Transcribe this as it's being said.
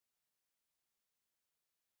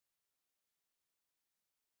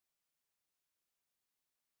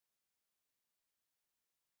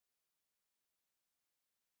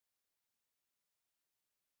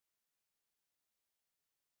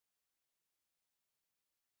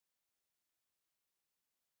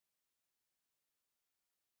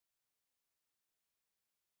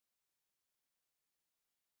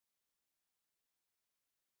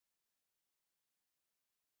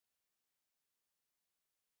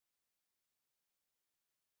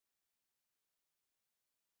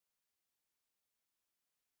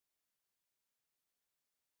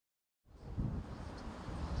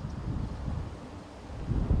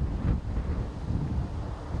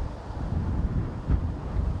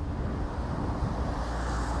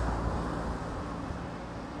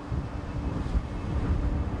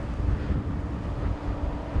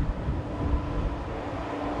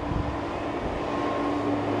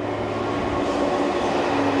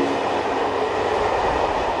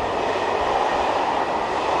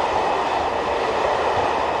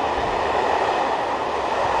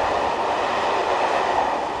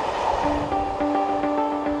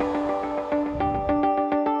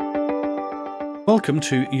Welcome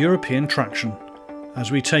to European Traction, as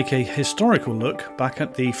we take a historical look back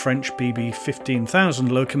at the French BB15000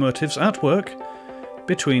 locomotives at work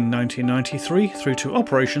between 1993 through to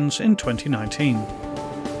operations in 2019.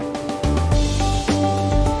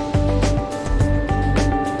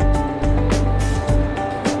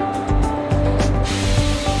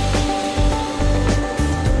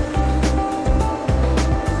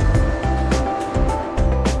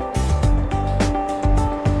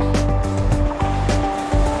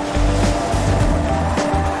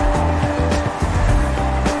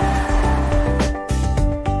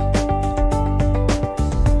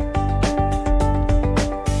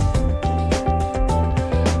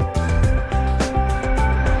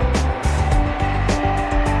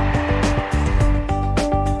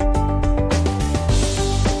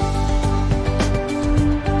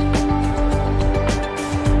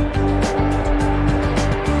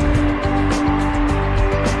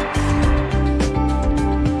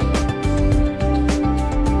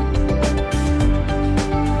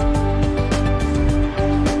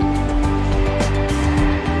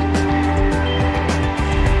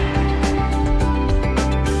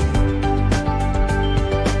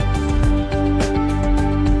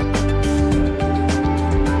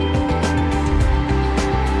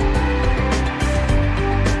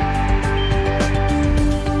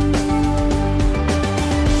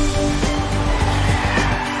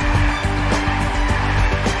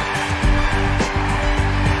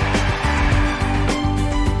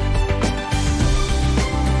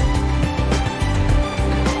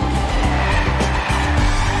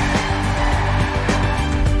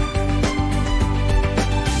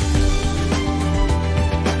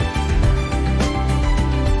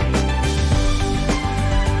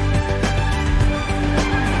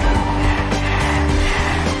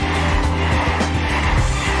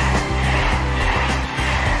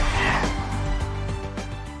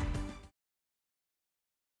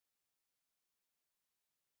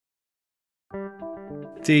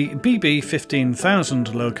 The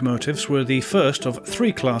BB15000 locomotives were the first of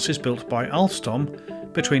three classes built by Alstom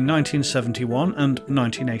between 1971 and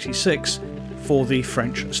 1986 for the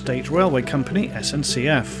French State Railway Company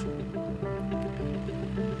SNCF.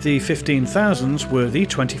 The 15000s were the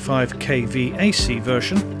 25 kV AC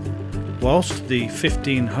version, whilst the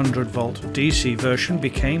 1500 volt DC version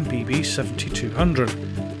became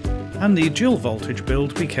BB72200 and the dual voltage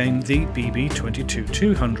build became the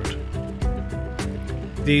BB22200.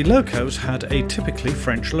 The locos had a typically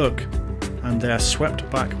French look, and their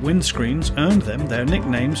swept-back windscreens earned them their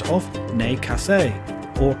nicknames of nez cassés,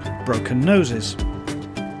 or broken noses.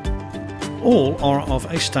 All are of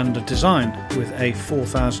a standard design, with a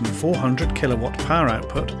 4,400 kilowatt power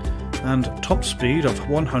output and top speed of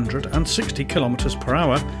 160 km per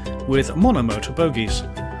hour with monomotor bogies,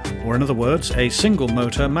 or in other words, a single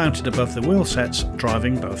motor mounted above the wheel sets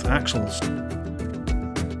driving both axles.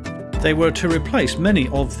 They were to replace many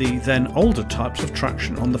of the then older types of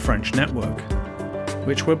traction on the French network,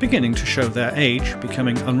 which were beginning to show their age,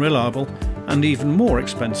 becoming unreliable and even more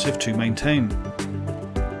expensive to maintain.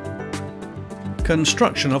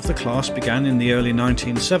 Construction of the class began in the early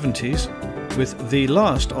 1970s, with the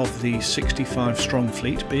last of the 65-strong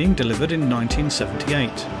fleet being delivered in 1978.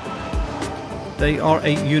 They are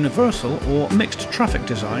a universal or mixed traffic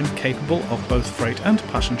design capable of both freight and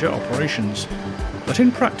passenger operations, but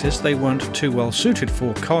in practice they weren't too well suited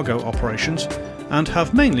for cargo operations and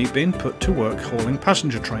have mainly been put to work hauling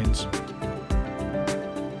passenger trains.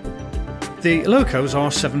 The locos are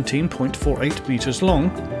 17.48 metres long,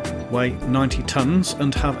 weigh 90 tonnes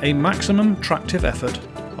and have a maximum tractive effort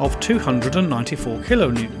of 294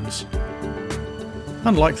 kilonewtons.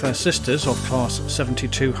 Unlike their sisters of class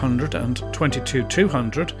 7200 and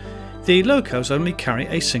 22200, the locos only carry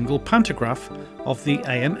a single pantograph of the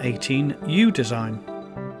AM18U design.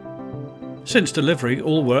 Since delivery,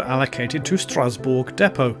 all were allocated to Strasbourg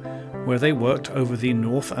depot, where they worked over the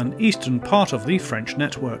north and eastern part of the French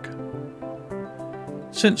network.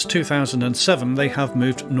 Since 2007 they have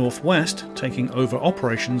moved northwest, taking over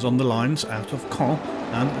operations on the lines out of Caen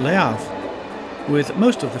and Le Havre, with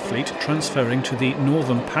most of the fleet transferring to the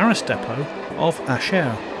northern Paris depot of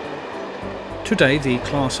Achères. Today the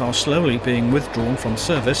class are slowly being withdrawn from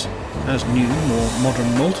service as new, more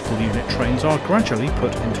modern multiple unit trains are gradually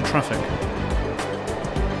put into traffic.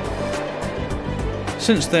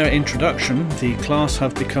 Since their introduction, the class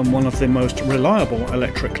have become one of the most reliable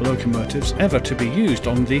electric locomotives ever to be used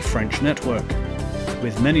on the French network,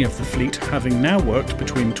 with many of the fleet having now worked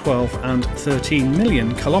between 12 and 13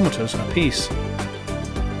 million kilometres apiece.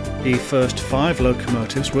 The first 5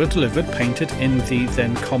 locomotives were delivered painted in the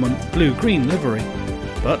then common blue-green livery,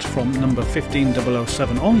 but from number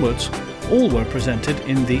 15007 onwards, all were presented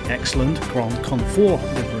in the excellent Grand Confort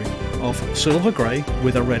livery of silver grey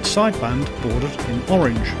with a red sideband bordered in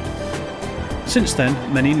orange. Since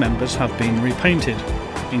then, many members have been repainted,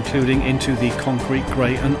 including into the concrete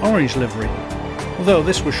grey and orange livery, although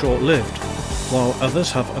this was short-lived, while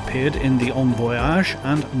others have appeared in the En Voyage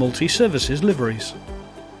and multi-services liveries.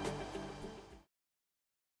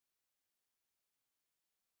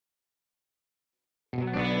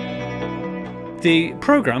 The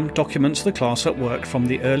programme documents the class at work from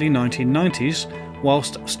the early 1990s,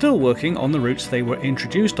 whilst still working on the routes they were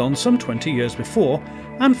introduced on some 20 years before,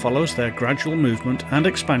 and follows their gradual movement and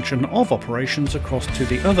expansion of operations across to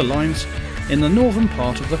the other lines in the northern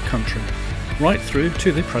part of the country, right through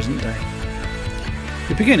to the present day.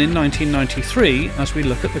 We begin in 1993 as we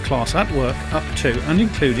look at the class at work up to and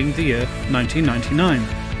including the year 1999.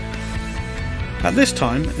 At this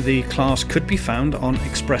time, the class could be found on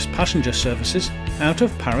express passenger services out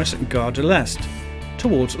of Paris Gare de l'Est,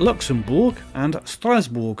 towards Luxembourg and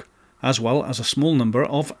Strasbourg, as well as a small number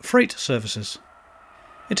of freight services.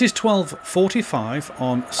 It is 12:45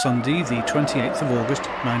 on Sunday the 28th of August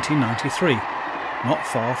 1993, not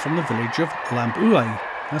far from the village of Lambuay,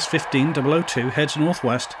 as 15002 heads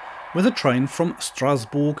northwest with a train from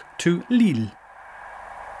Strasbourg to Lille.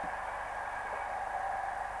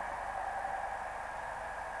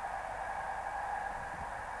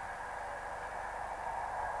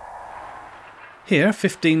 Here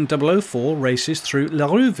 15004 races through La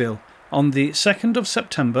Rouville on the 2nd of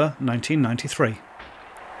September 1993.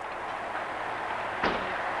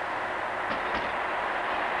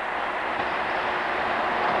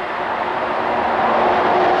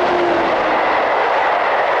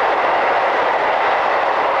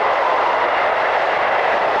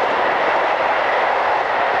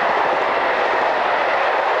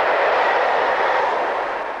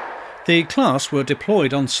 The class were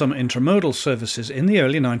deployed on some intermodal services in the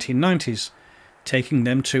early 1990s, taking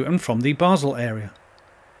them to and from the Basel area.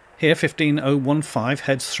 Here 15015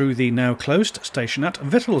 heads through the now closed station at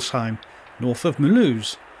Wittelsheim, north of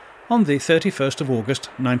Mulhouse, on the 31st of August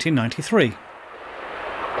 1993.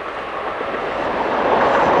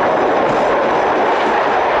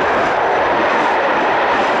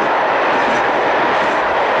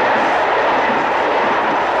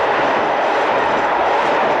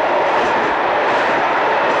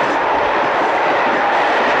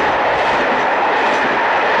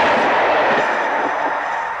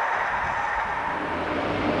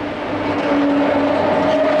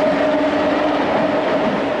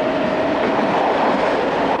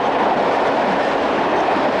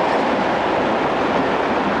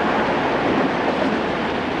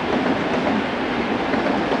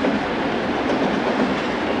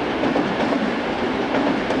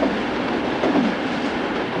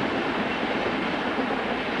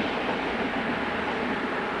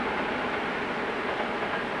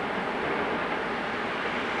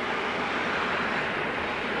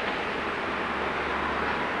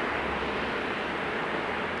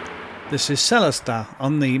 This is Celestat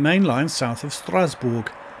on the main line south of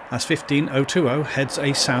Strasbourg, as 15020 heads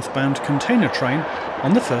a southbound container train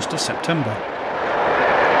on the 1st of September.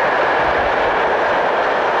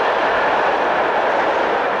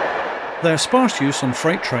 Their sparse use on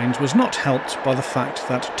freight trains was not helped by the fact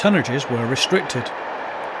that tonnages were restricted,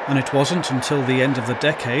 and it wasn't until the end of the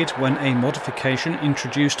decade when a modification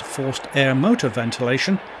introduced forced air motor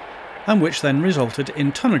ventilation, and which then resulted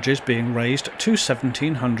in tonnages being raised to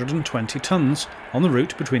 1720 tons on the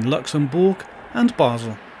route between Luxembourg and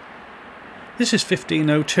Basel. This is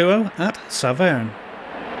 15020 at Saverne.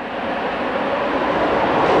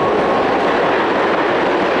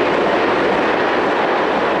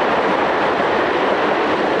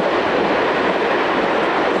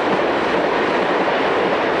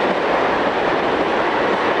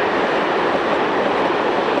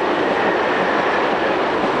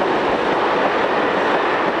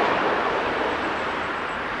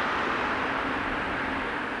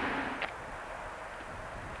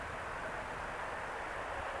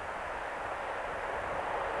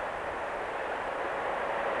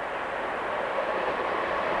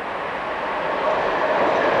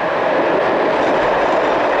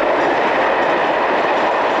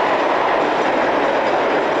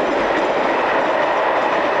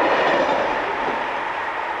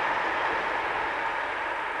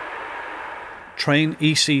 Train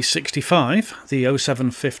EC65, the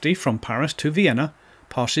 0750 from Paris to Vienna,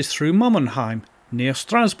 passes through Mommenheim, near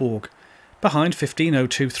Strasbourg, behind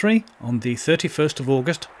 15023 on the 31st of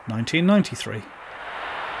August 1993.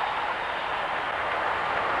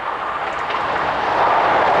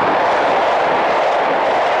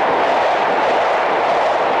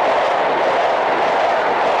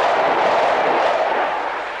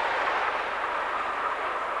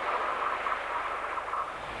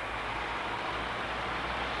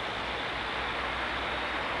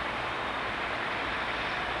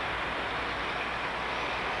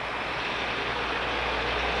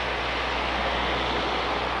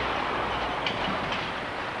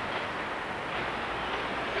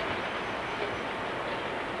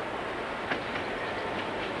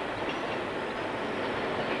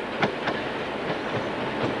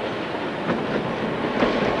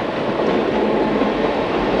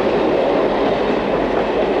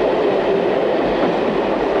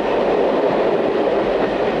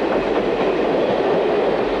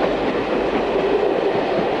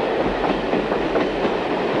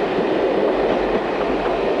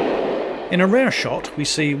 In a rare shot we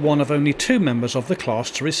see one of only two members of the class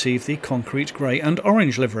to receive the concrete grey and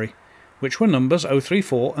orange livery, which were numbers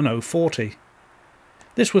 034 and 040.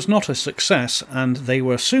 This was not a success, and they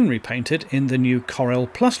were soon repainted in the new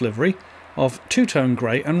Corel Plus livery of two-tone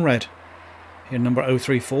grey and red. Here number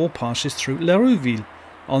 034 passes through Lerouville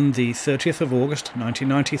on the 30th of August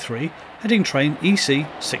 1993, heading train EC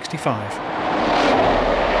 65.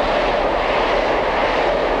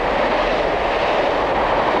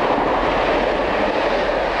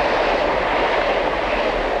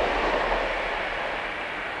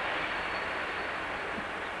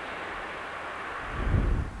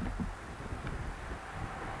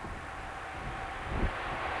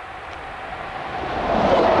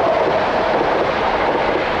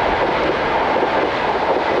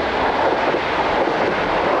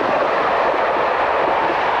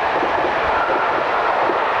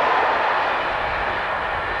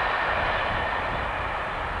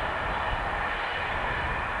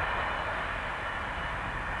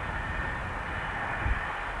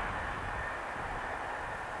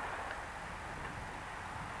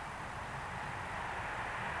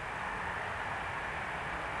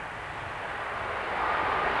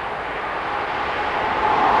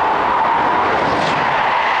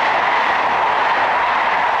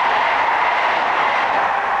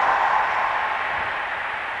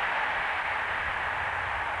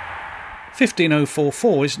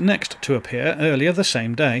 15044 is next to appear earlier the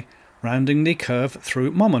same day, rounding the curve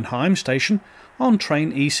through Mommenheim station on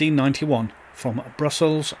train EC 91 from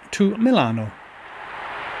Brussels to Milano.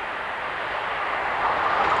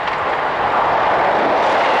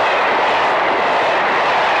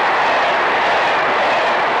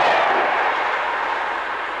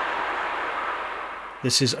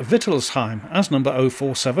 This is Wittelsheim as number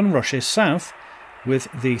 047 rushes south with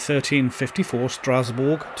the 1354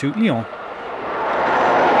 Strasbourg to Lyon.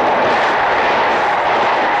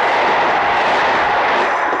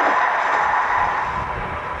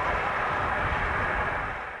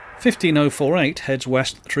 "15048 heads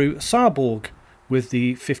west through Saarburg with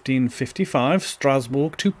the 1555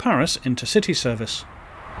 Strasbourg to Paris intercity service.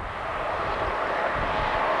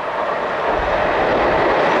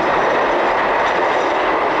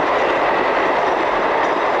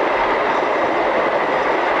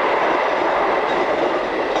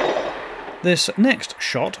 This next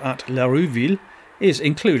shot at Lerouville is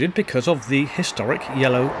included because of the historic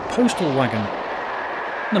yellow postal wagon.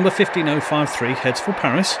 Number 15053 heads for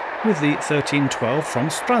Paris with the 1312 from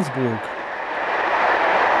Strasbourg.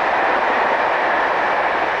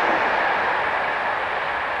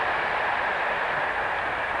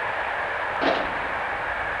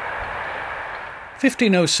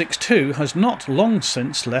 "15062 has not long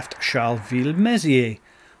since left Charleville-Mézières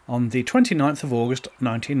on the 29th of August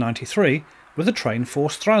 1993 with a train for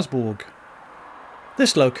Strasbourg.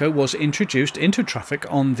 This loco was introduced into traffic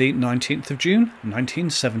on the 19th of June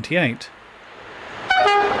 1978.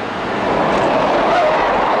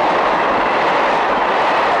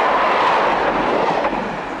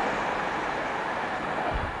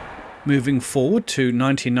 Moving forward to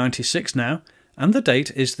 1996 now, and the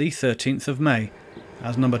date is the 13th of May,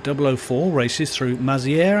 as number 004 races through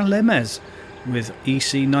Mézières-les-Metz with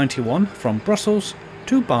EC 91 from Brussels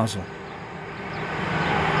to Basel.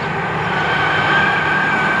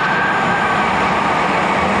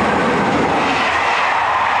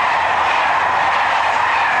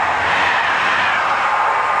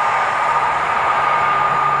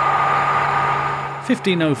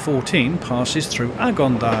 "15014 passes through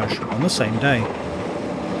Agondage on the same day.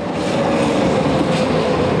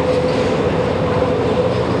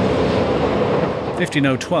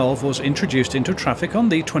 "15012 was introduced into traffic on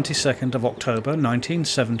the 22nd of October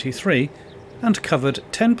 1973 and covered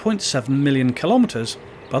 10.7 million kilometres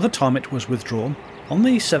by the time it was withdrawn on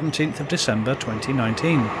the 17th of December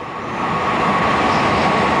 2019.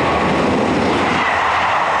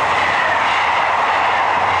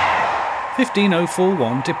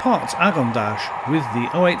 "15041 departs Agondage with the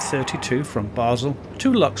 0832 from Basel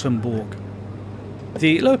to Luxembourg.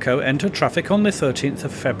 The loco entered traffic on the 13th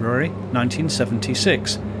of February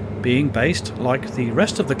 1976, being based, like the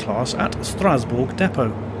rest of the class, at Strasbourg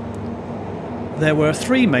depot. There were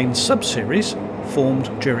three main sub-series formed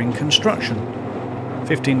during construction.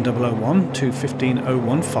 15001 to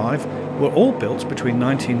 15015 were all built between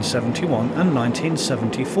 1971 and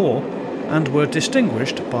 1974 and were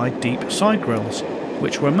distinguished by deep side grills,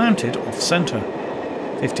 which were mounted off-centre.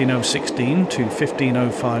 15016 to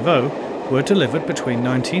 15050 were delivered between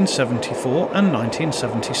 1974 and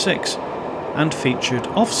 1976 and featured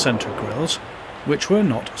off-centre grills which were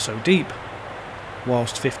not so deep,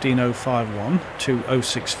 whilst 15051 to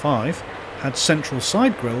 065 had central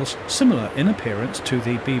side grills similar in appearance to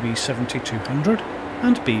the BB15000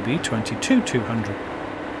 and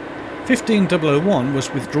BB22200. 15001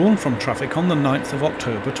 was withdrawn from traffic on the 9th of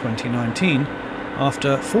October 2019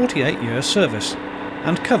 after 48 years service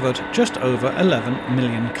and covered just over 11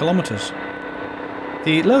 million kilometres.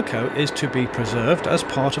 The loco is to be preserved as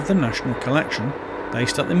part of the National Collection,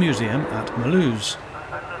 based at the museum at Mulhouse.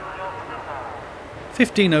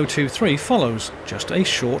 15023 follows, just a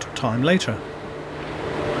short time later.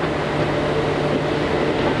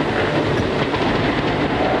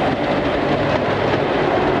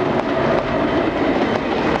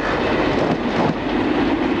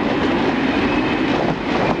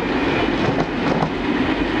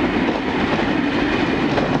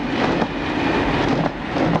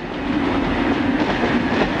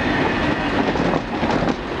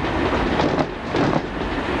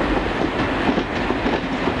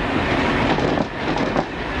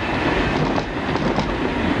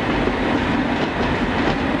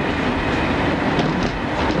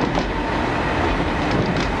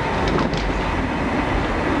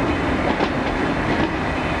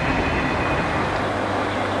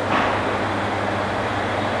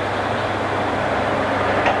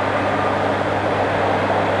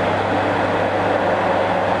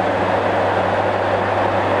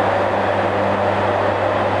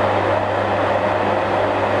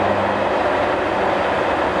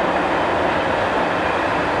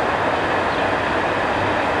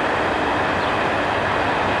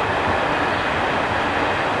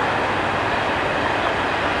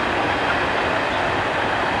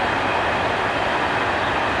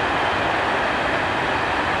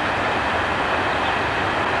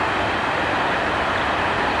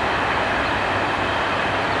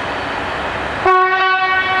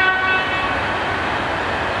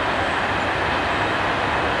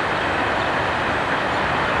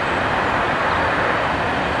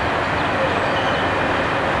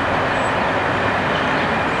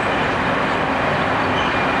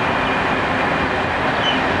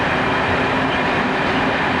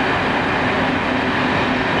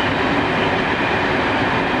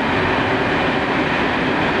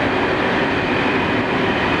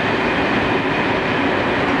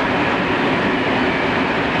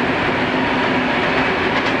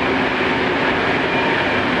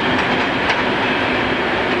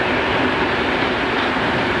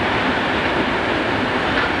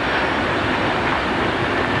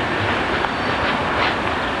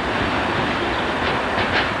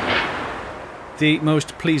 The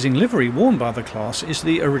most pleasing livery worn by the class is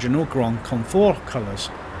the original Grand Confort colours,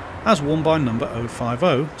 as worn by number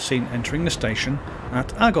 050, seen entering the station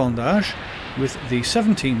at Agondage with the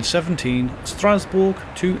 1717 Strasbourg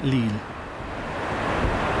to Lille.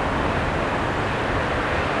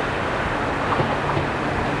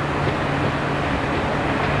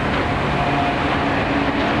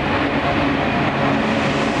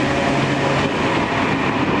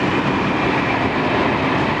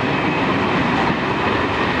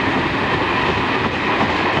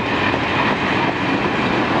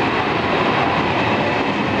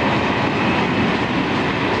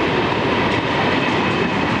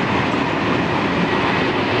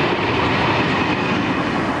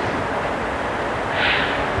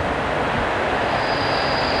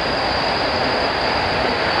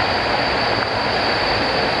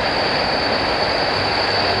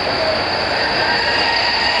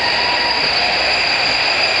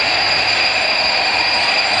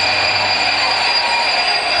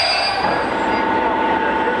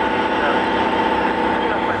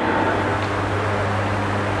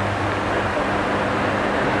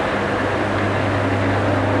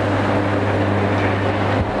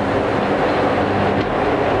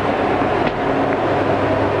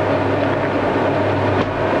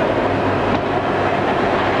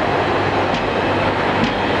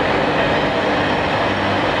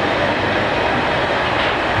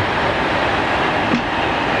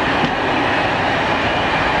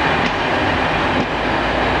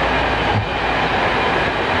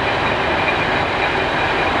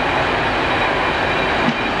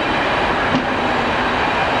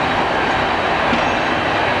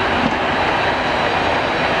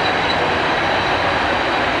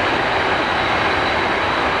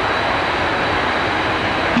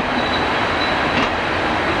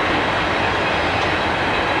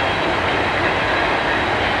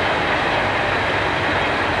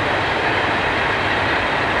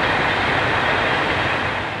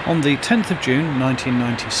 On the 10th of June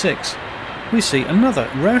 1996, we see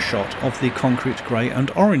another rare shot of the concrete grey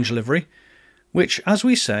and orange livery, which, as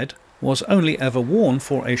we said, was only ever worn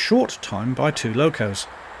for a short time by two locos,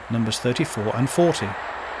 numbers 34 and 40.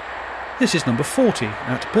 This is number 40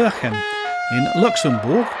 at Berchem in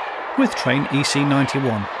Luxembourg with train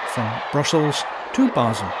EC91 from Brussels to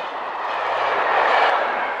Basel.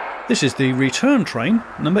 This is the return train,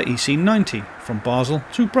 number EC90, from Basel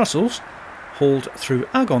to Brussels, hauled through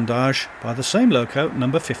Agondage by the same loco,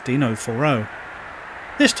 number 15040.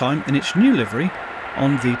 This time in its new livery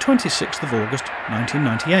on the 26th of August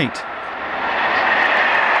 1998.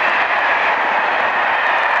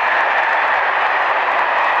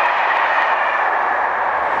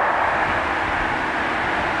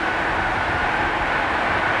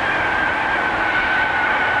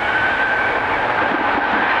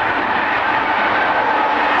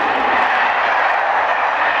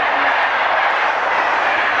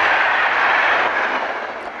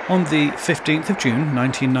 On the 15th of June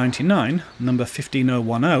 1999, number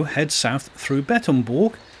 15010 heads south through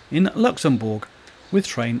Bettembourg in Luxembourg with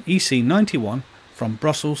train EC91 from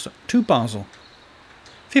Brussels to Basel.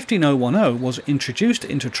 15010 was introduced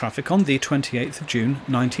into traffic on the 28th of June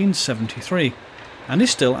 1973 and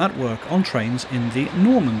is still at work on trains in the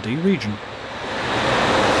Normandy region.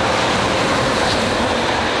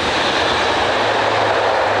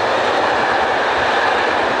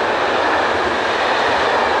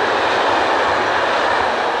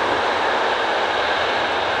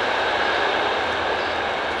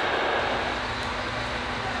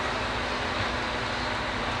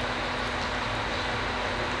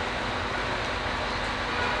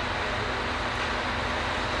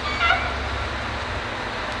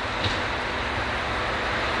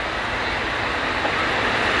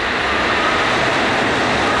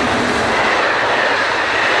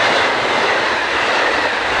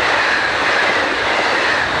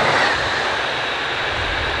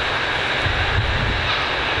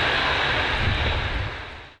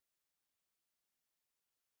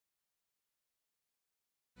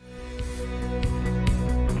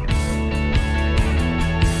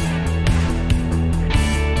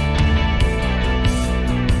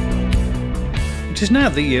 It is now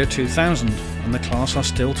the year 2000 and the class are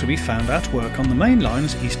still to be found at work on the main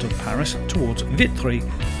lines east of Paris towards Vitry,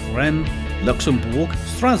 Rennes, Luxembourg,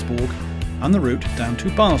 Strasbourg and the route down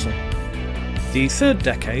to Basel. The third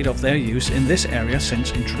decade of their use in this area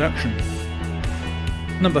since introduction.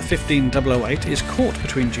 Number 15008 is caught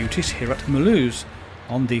between duties here at Mulhouse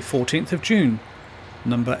on the 14th of June.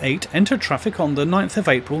 Number 8 entered traffic on the 9th of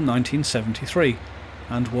April 1973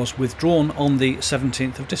 and was withdrawn on the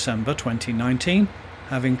 17th of December 2019,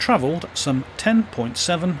 having travelled some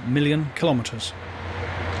 10.7 million kilometres.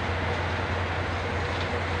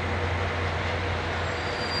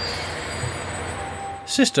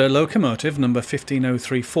 Sister locomotive number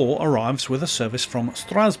 15034 arrives with a service from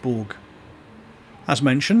Strasbourg. As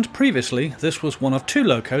mentioned previously, this was one of two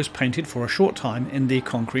locos painted for a short time in the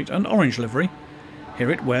concrete and orange livery.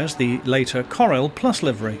 Here it wears the later Corel Plus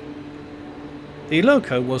livery. The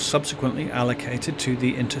loco was subsequently allocated to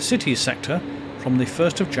the intercity sector from the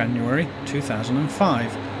 1st of January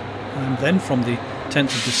 2005, and then from the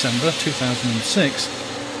 10th of December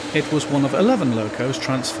 2006, it was one of 11 locos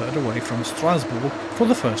transferred away from Strasbourg for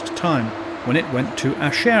the first time, when it went to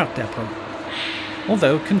Achères depot,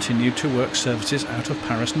 although continued to work services out of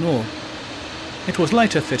Paris Nord. It was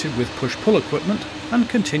later fitted with push-pull equipment and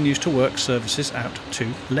continues to work services out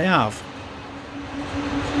to Le Havre.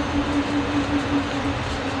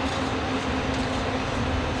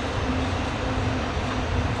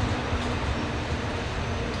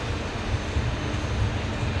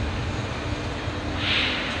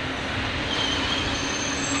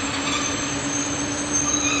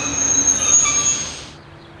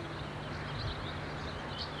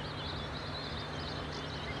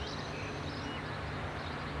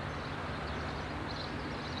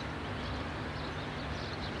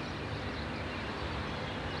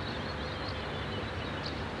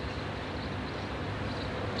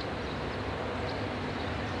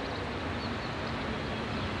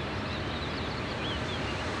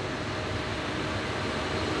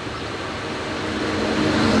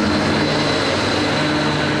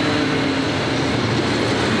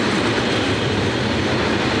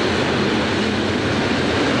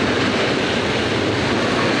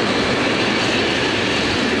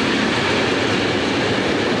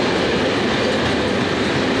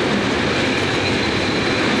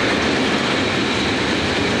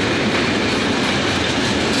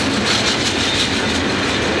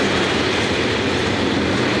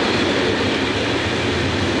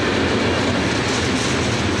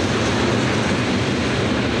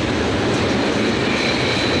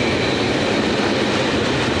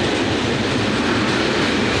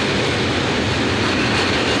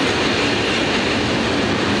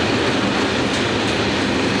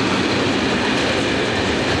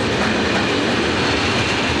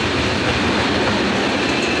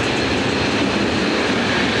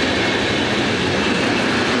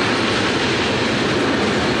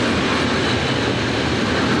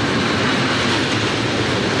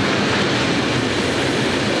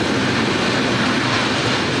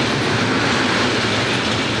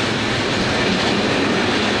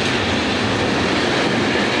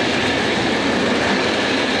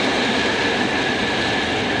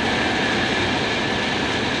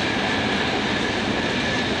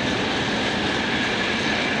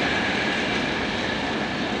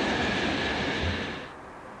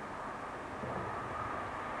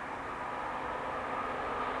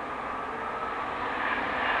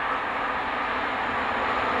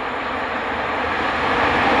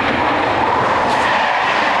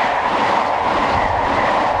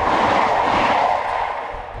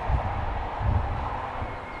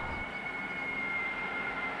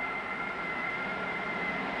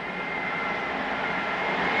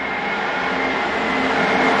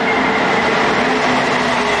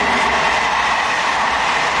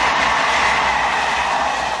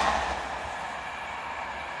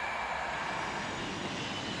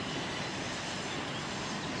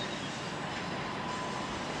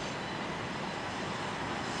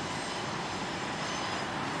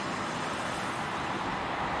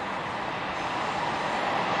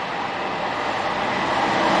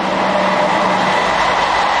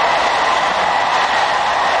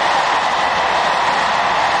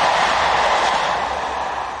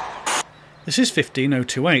 This is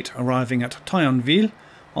 15028 arriving at Thionville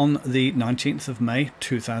on the 19th of May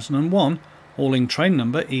 2001, hauling train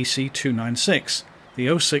number EC296, the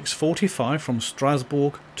 0645 from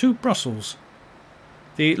Strasbourg to Brussels.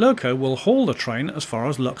 The loco will haul the train as far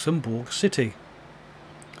as Luxembourg City.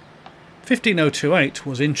 15028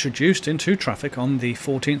 was introduced into traffic on the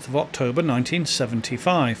 14th of October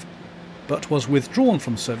 1975, but was withdrawn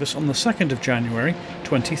from service on the 2nd of January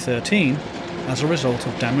 2013 as a result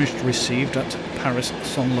of damage received at Paris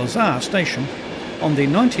Saint-Lazare station on the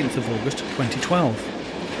 19th of August 2012.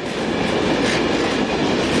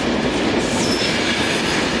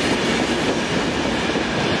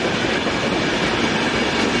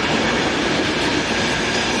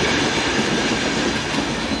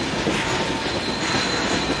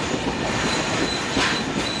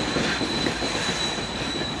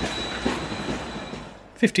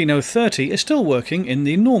 "15030 is still working in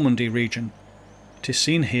the Normandy region. It is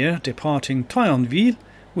seen here departing Thionville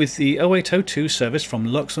with the 0802 service from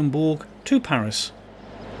Luxembourg to Paris.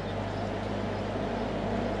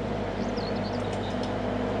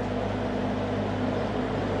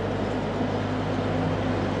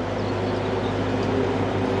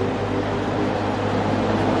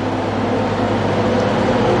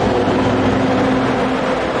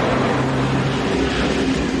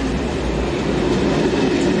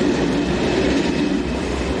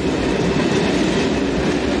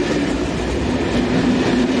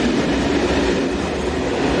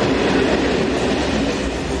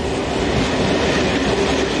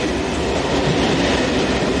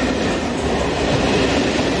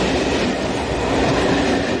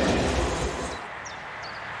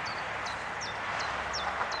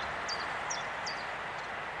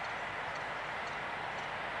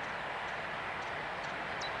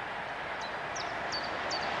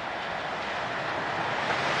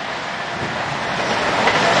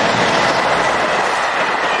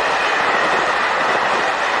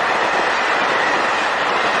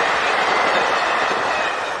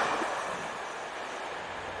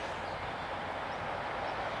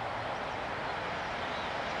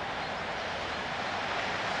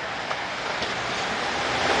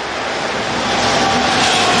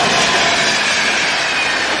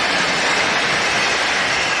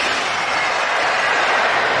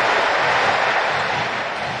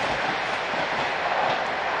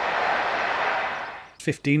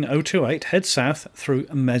 "15028 heads south through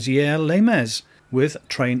Mézières-les-Metz with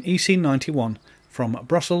train EC91 from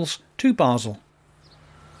Brussels to Basel.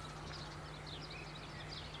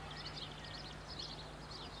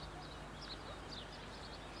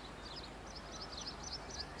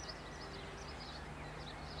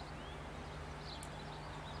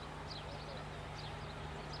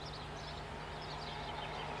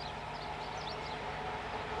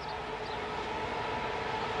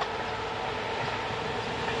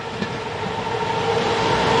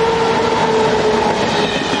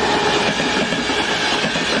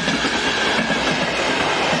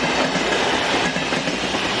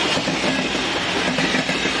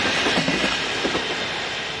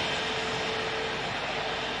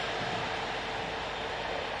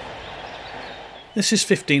 This is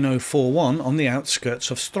 15041 on the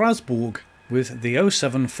outskirts of Strasbourg with the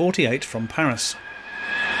 0748 from Paris.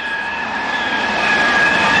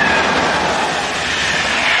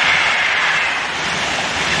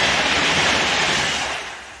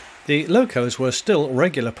 The locos were still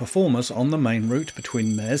regular performers on the main route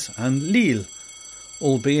between Metz and Lille,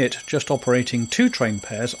 albeit just operating 2 train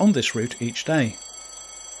pairs on this route each day.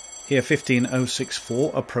 Here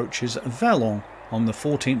 15064 approaches Vallon on the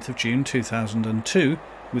 14th of June 2002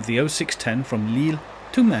 with the 0610 from Lille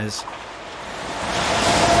to Metz.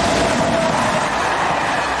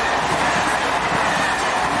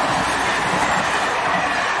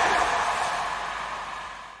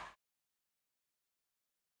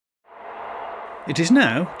 It is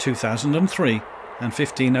now 2003 and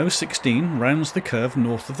 15016 rounds the curve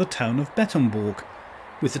north of the town of Bettembourg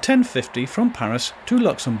with the 1050 from Paris to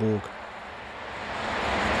Luxembourg.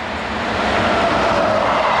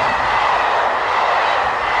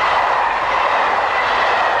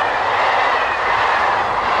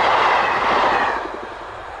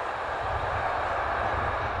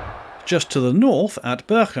 Just to the north at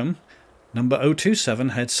Berchem, number 027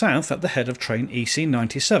 heads south at the head of train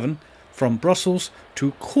EC97 from Brussels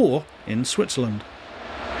to Chur in Switzerland.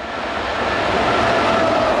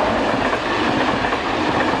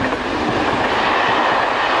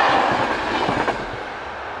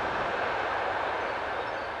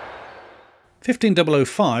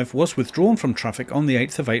 "15005 was withdrawn from traffic on the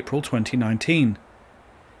 8th of April 2019.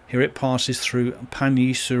 Here it passes through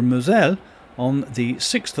Pagny-sur-Moselle on the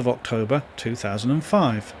 6th of October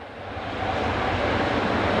 2005.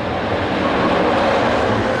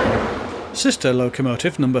 Sister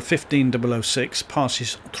locomotive number 15006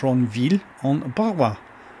 passes Tronville en Barrois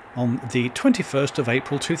on the 21st of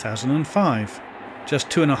April 2005. Just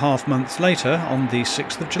 2.5 months later, on the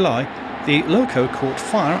 6th of July, the loco caught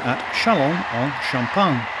fire at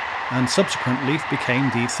Châlons-en-Champagne and subsequently became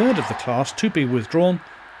the third of the class to be withdrawn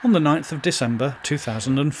on the 9th of December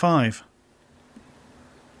 2005.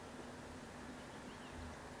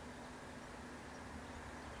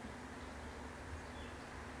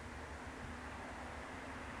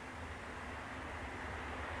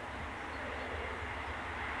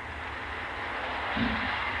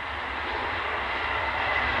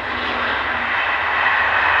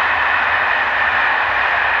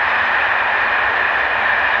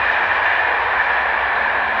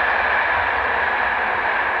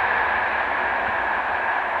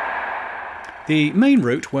 The main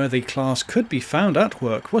route where the class could be found at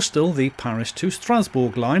work was still the Paris to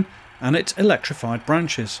Strasbourg line and its electrified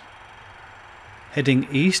branches. Heading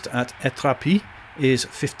east at Étrapy is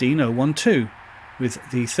 15012, with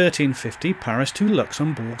the 1350 Paris to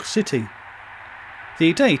Luxembourg City.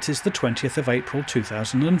 The date is the 20th of April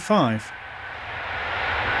 2005.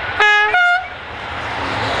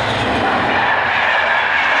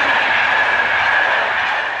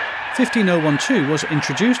 "15012 was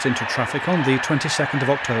introduced into traffic on the 22nd of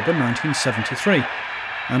October 1973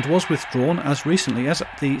 and was withdrawn as recently as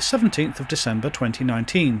the 17th of December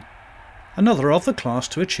 2019, another of the class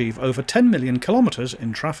to achieve over 10 million kilometres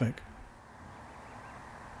in traffic.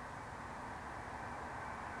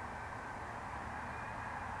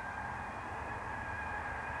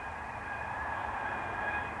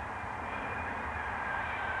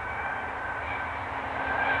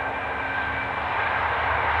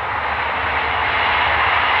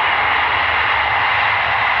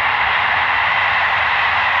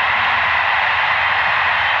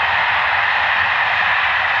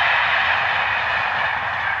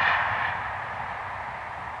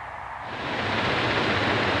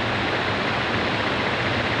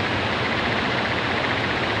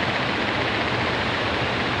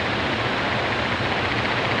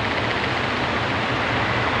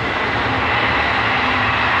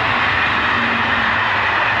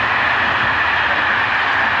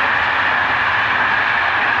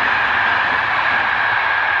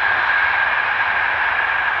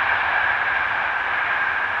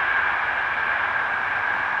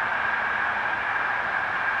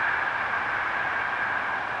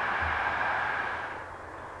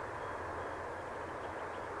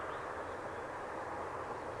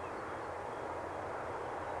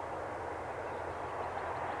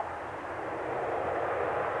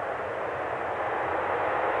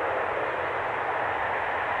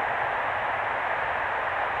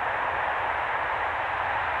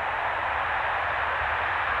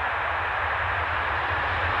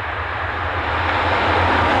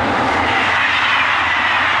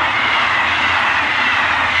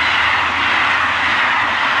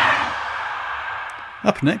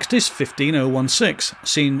 Up next is 15016,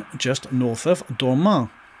 seen just north of Dormans.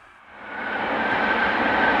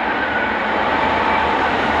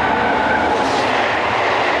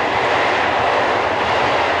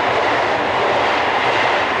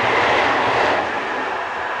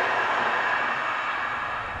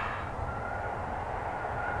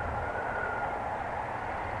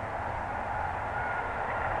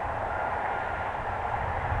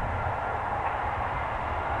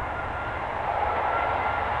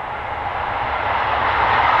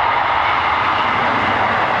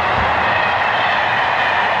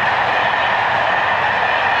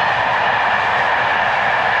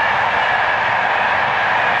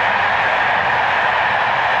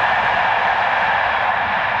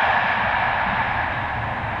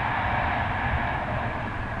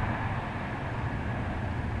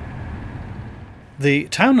 The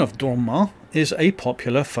town of Dormans is a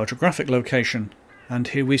popular photographic location, and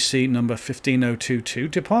here we see number 15022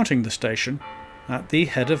 departing the station at the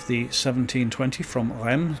head of the 1720 from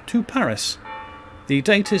Reims to Paris. The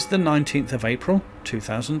date is the 19th of April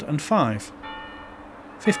 2005.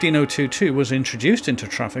 15022 was introduced into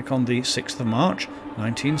traffic on the 6th of March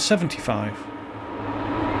 1975.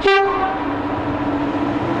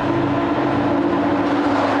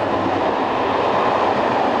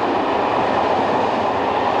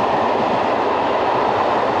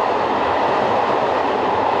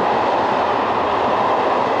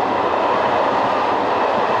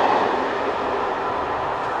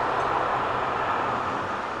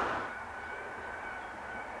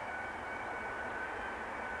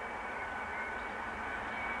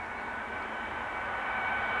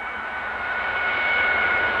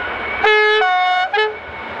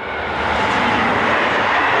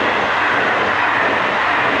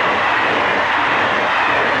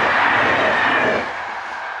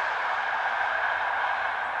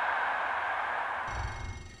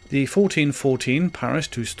 The 1414 Paris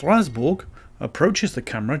to Strasbourg approaches the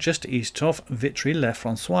camera just east of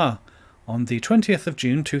Vitry-le-François on the 20th of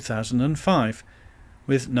June 2005,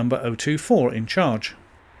 with number 024 in charge.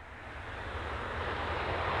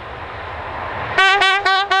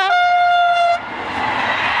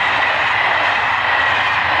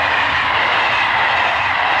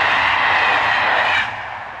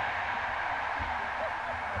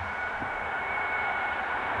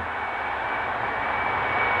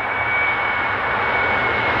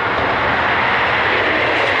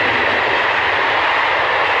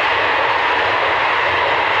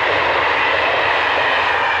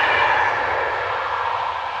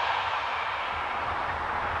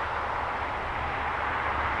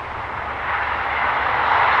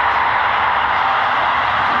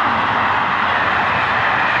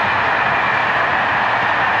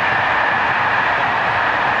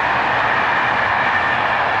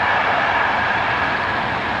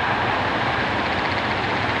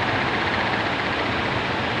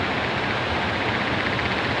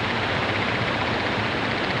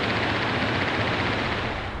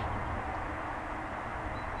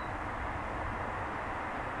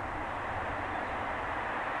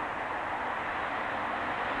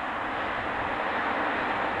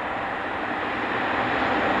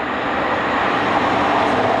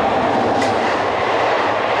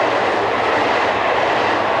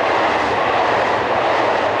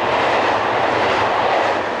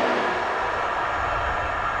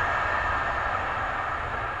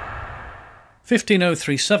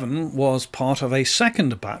 "15037 was part of a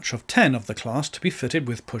second batch of 10 of the class to be fitted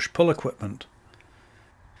with push-pull equipment.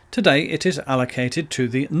 Today it is allocated to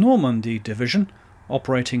the Normandy division,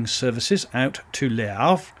 operating services out to Le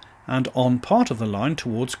Havre and on part of the line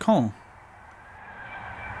towards Caen.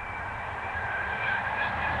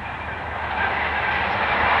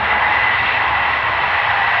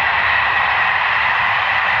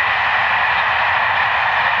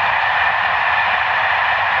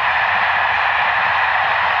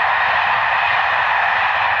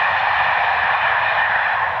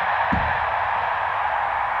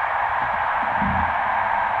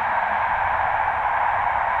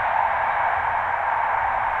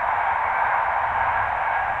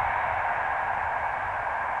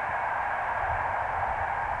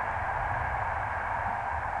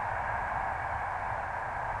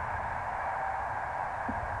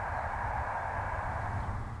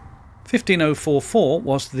 "15044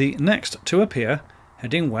 was the next to appear,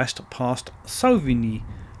 heading west past Sauvigny,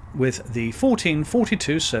 with the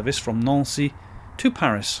 1442 service from Nancy to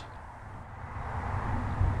Paris.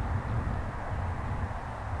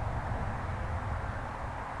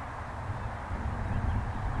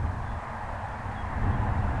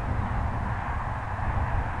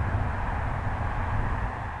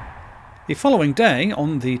 The following day,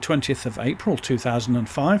 on the 20th of April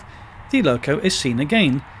 2005, the loco is seen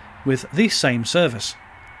again, with the same service,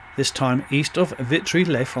 this time east of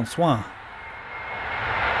Vitry-le-François.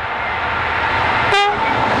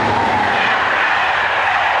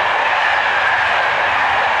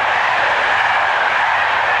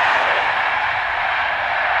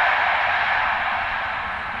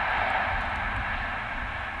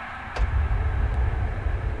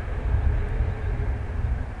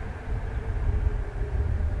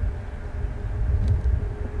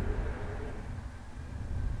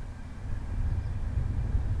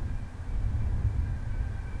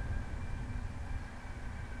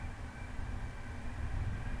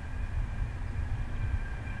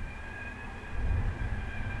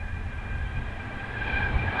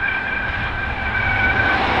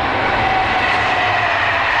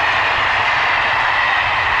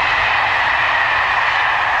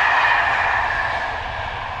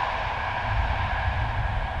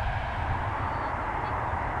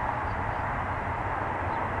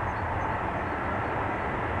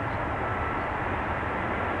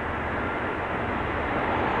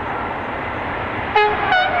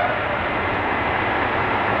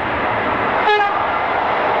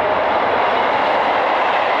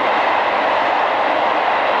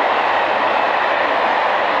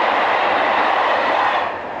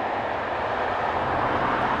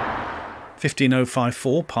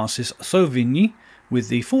 "15054 passes Sauvigny with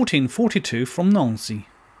the 1442 from Nancy.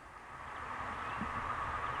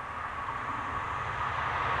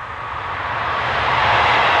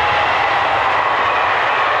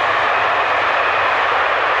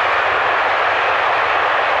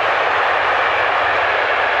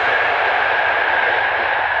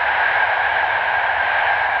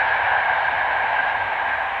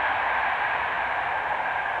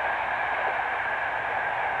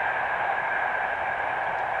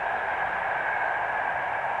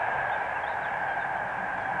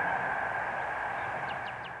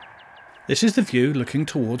 This is the view looking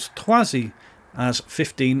towards Troisy as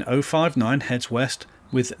 15059 heads west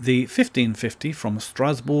with the 1550 from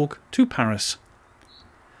Strasbourg to Paris.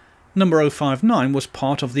 Number 059 was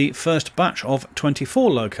part of the first batch of 24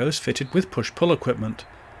 locos fitted with push-pull equipment,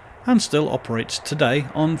 and still operates today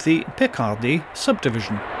on the Picardy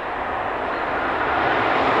subdivision.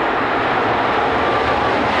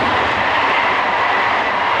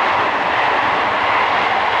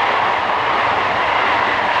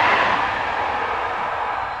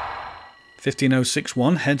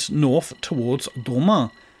 (15061) heads north towards Dormans,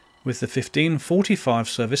 with the 1545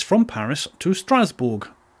 service from Paris to Strasbourg.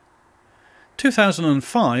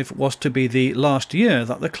 2005 was to be the last year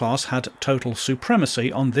that the class had total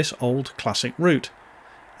supremacy on this old classic route,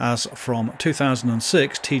 as from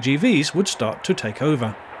 2006 TGVs would start to take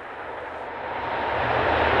over.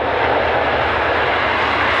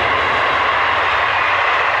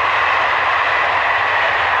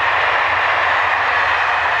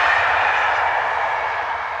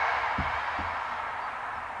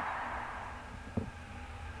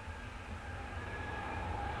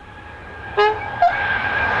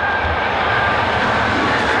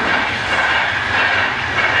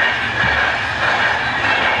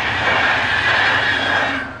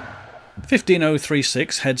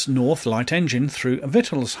 (15036) heads north light engine through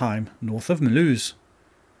Wittelsheim, north of Mulhouse.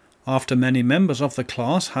 After many members of the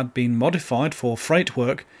class had been modified for freight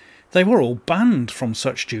work, they were all banned from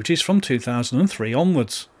such duties from 2003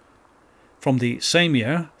 onwards. From the same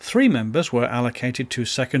year, 3 members were allocated to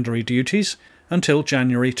secondary duties until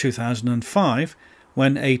January 2005,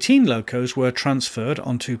 when 18 locos were transferred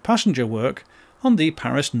onto passenger work on the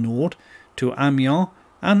Paris Nord to Amiens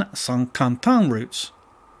and Saint-Quentin routes.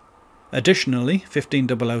 Additionally,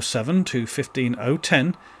 15007 to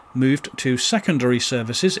 15010 moved to secondary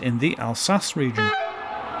services in the Alsace region.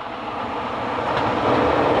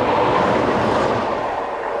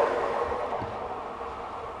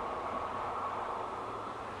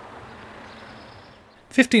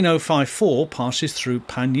 (15054) passes through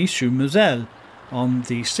Pagny-sur-Moselle on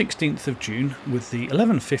the 16th of June with the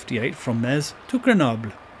 1158 from Metz to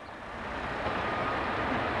Grenoble.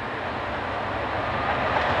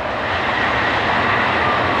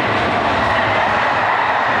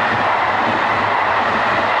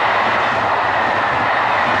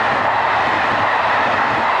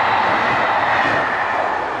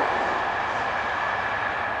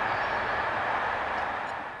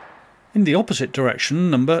 In the opposite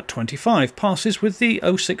direction, number 25 passes with the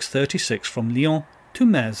 0636 from Lyon to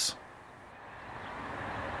Metz.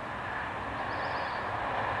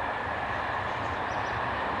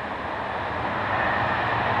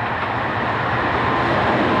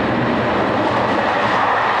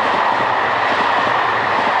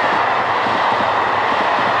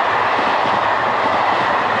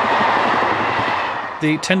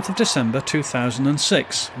 The 10th of December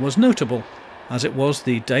 2006 was notable, as it was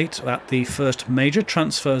the date that the first major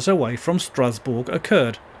transfers away from Strasbourg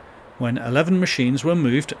occurred, when 11 machines were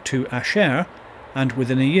moved to Achères, and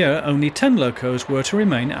within a year only 10 locos were to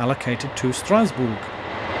remain allocated to Strasbourg.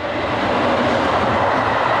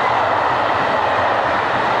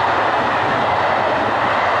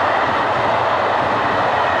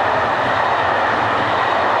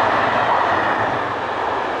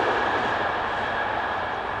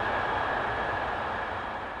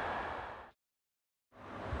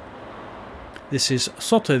 This is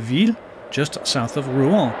Sotteville, just south of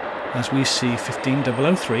Rouen, as we see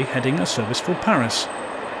 15003 heading a service for Paris.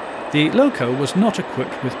 The loco was not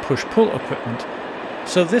equipped with push-pull equipment,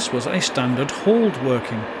 so this was a standard hauled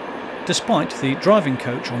working, despite the driving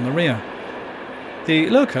coach on the rear. The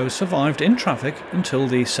loco survived in traffic until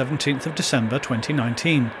the 17th of December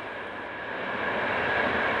 2019.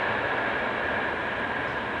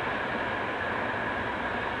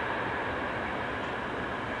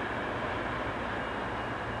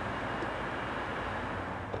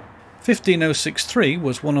 (15063)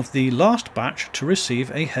 was one of the last batch to receive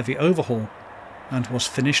a heavy overhaul, and was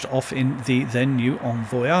finished off in the then new En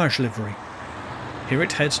Voyage livery. Here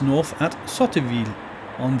it heads north at Sotteville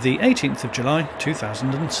on the 18th of July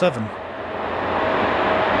 2007.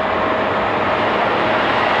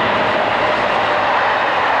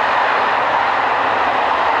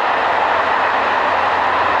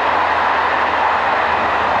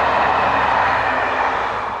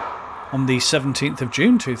 On the 17th of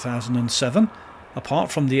June 2007,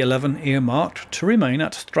 apart from the 11 earmarked to remain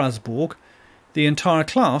at Strasbourg, the entire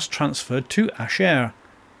class transferred to Achères.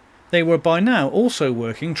 They were by now also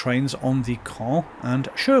working trains on the Caen and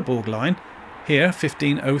Cherbourg line. Here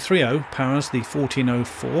 15030 powers the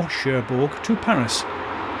 1404 Cherbourg to Paris,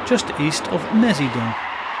 just east of Mézidon.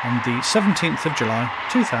 on the 17th of July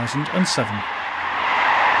 2007.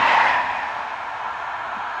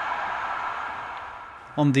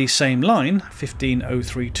 On the same line,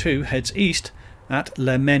 15032 heads east at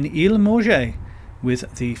Le Mesnil-Morges with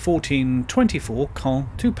the 1424 Caen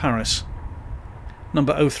to Paris.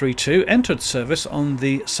 Number 032 entered service on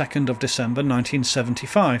the 2nd of December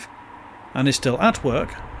 1975 and is still at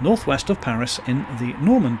work northwest of Paris in the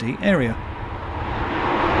Normandy area.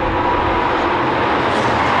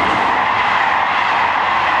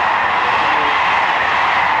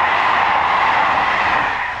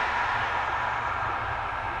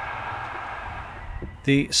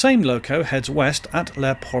 The same loco heads west at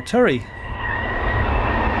La Porterie.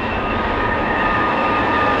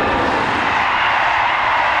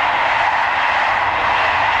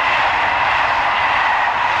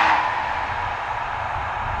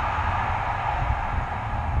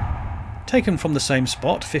 Taken from the same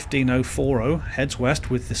spot, 15040 heads west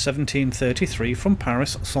with the 1733 from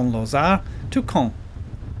Paris Saint-Lazare to Caen.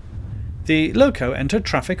 The loco entered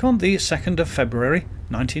traffic on the 2nd of February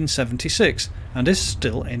 1976 and is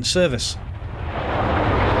still in service.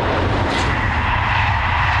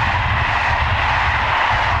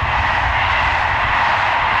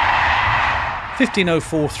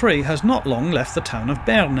 "15043 has not long left the town of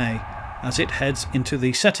Bernay as it heads into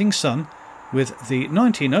the setting sun with the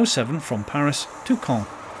 1907 from Paris to Caen.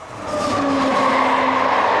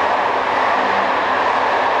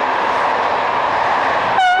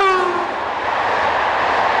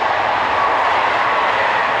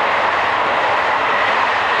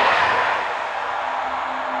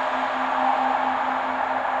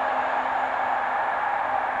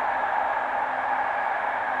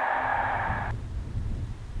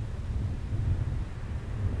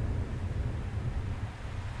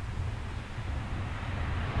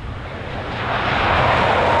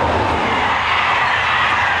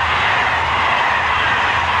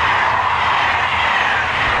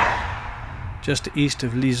 Just east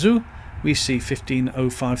of Lisieux, we see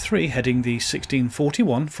 15053 heading the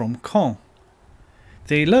 1641 from Caen.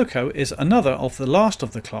 The loco is another of the last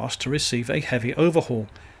of the class to receive a heavy overhaul,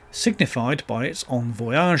 signified by its en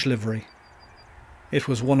voyage livery. It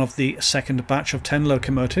was one of the second batch of 10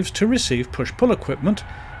 locomotives to receive push-pull equipment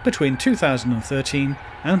between 2013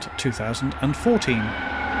 and 2014.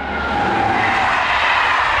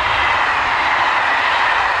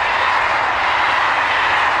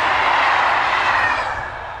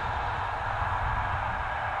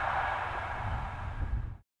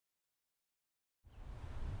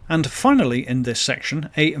 And finally in this section,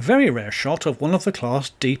 a very rare shot of one of the class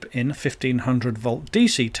deep in 1500 volt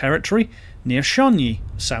DC territory near Chagny,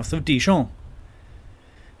 south of Dijon.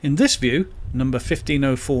 In this view, number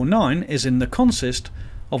 15049 is in the consist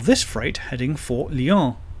of this freight heading for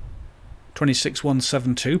Lyon.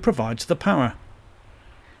 26172 provides the power.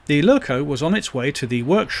 The loco was on its way to the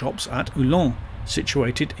workshops at Ullon,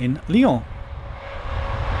 situated in Lyon.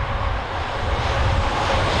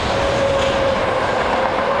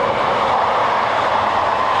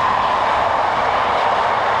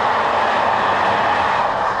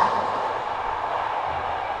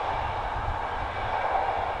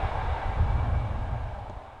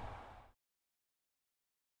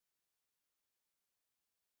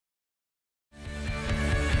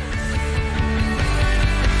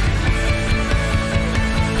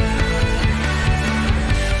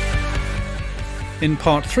 In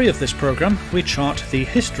part 3 of this programme, we chart the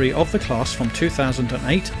history of the class from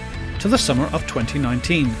 2008 to the summer of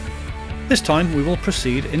 2019. This time we will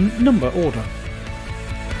proceed in number order.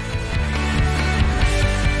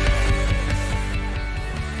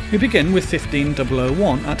 We begin with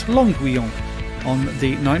 15001 at Longuyon on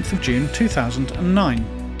the 9th of June 2009.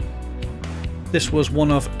 This was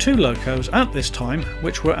one of 2 locos at this time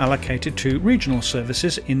which were allocated to regional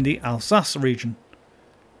services in the Alsace region.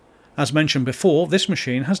 As mentioned before, this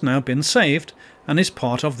machine has now been saved and is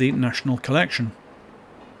part of the National Collection.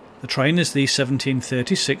 The train is the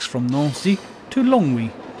 1736 from Nancy to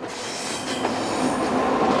Longwy.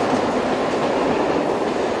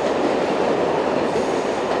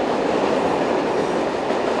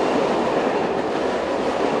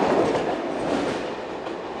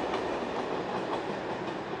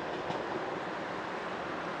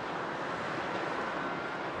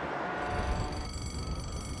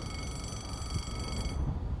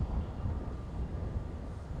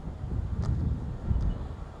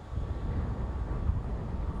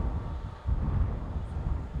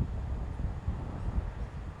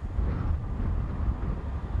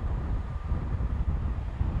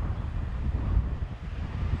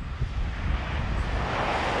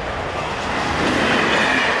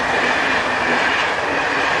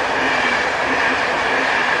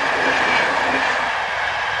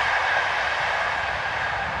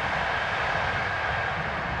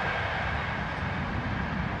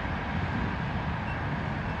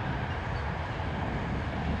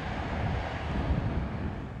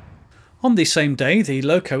 On the same day, the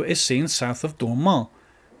loco is seen south of Dormans,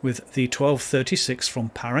 with the 1236 from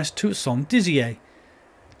Paris to Saint-Dizier.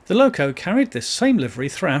 The loco carried this same livery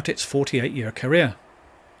throughout its 48-year career.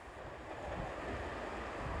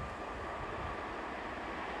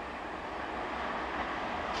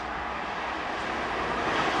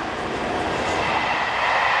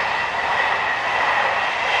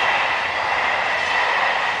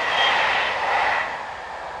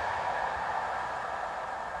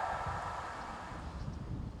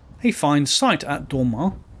 A fine sight at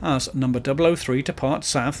Dormans, as number 003 departs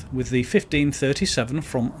south with the 1537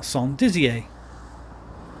 from Saint-Dizier.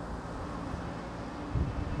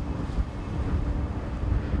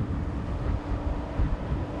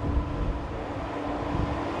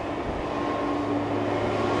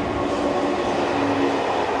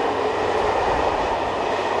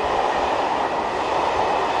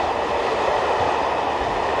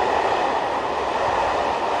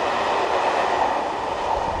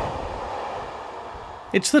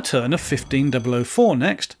 It's the turn of 15004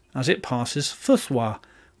 next, as it passes Fossois,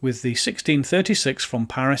 with the 1636 from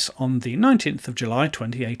Paris on the 19th of July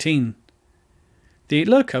 2018. The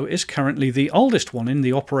loco is currently the oldest one in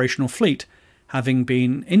the operational fleet, having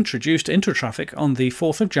been introduced into traffic on the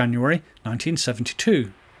 4th of January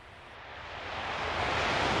 1972.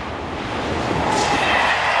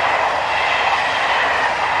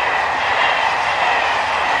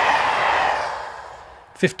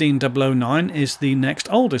 (15009) is the next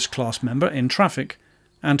oldest class member in traffic,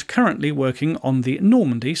 and currently working on the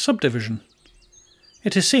Normandy subdivision.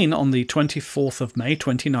 It is seen on the 24th of May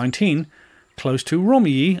 2019, close to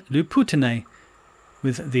Romilly-le-Poutenay,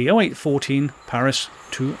 with the 0814 Paris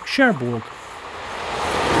to Cherbourg.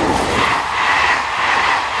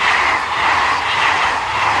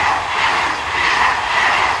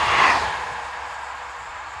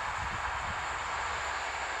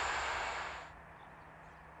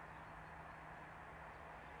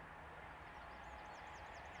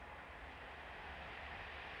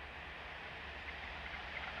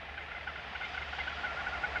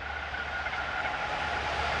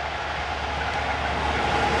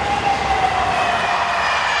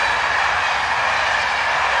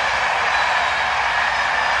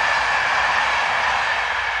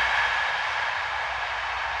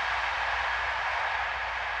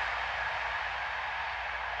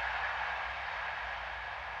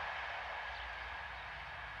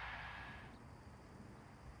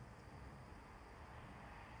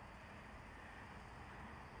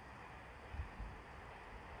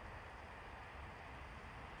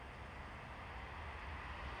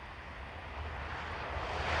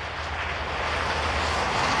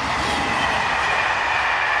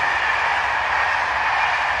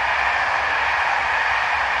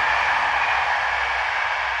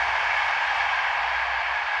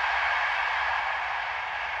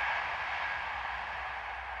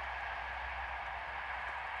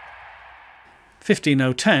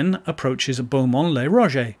 (15010) approaches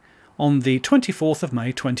Beaumont-les-Rochers on the 24th of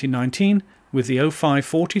May 2019 with the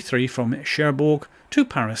 0543 from Cherbourg to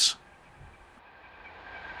Paris.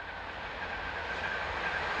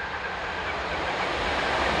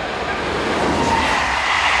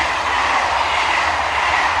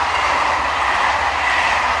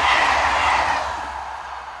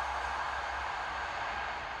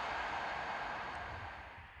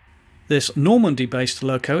 This Normandy-based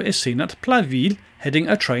loco is seen at Platteville, heading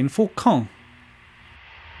a train for Caen.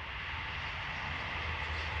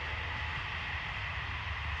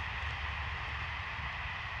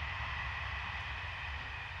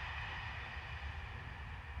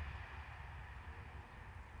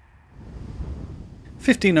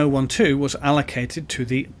 (15012) was allocated to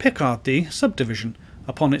the Picardy subdivision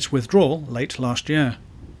upon its withdrawal late last year.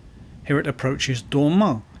 Here it approaches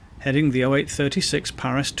Dormans, heading the 0836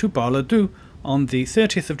 Paris to Bar-le-Duc on the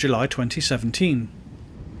 30th of July 2017.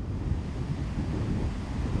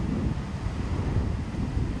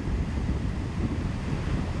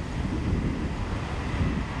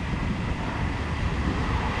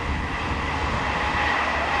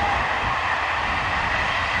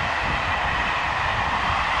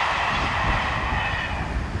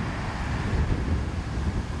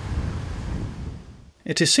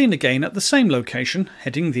 It is seen again at the same location,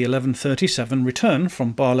 heading the 1137 return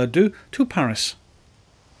from Bar-le-Duc to Paris.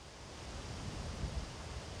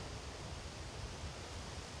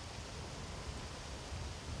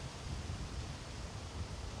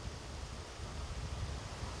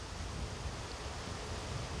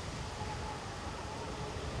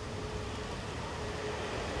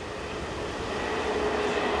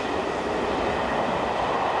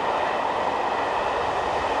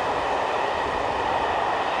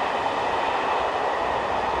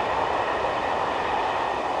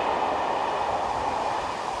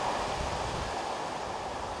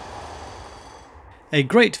 A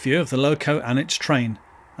great view of the loco and its train,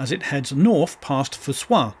 as it heads north past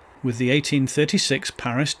Fossois with the 1836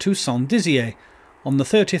 Paris to Saint-Dizier on the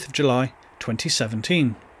 30th of July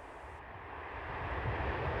 2017.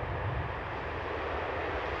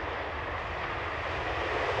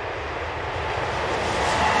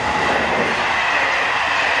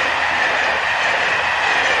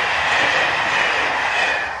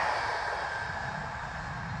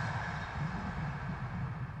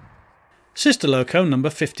 Sister loco number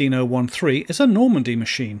 15013 is a Normandy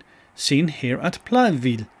machine, seen here at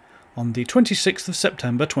Plainville on the 26th of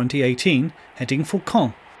September 2018, heading for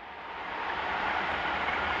Caen.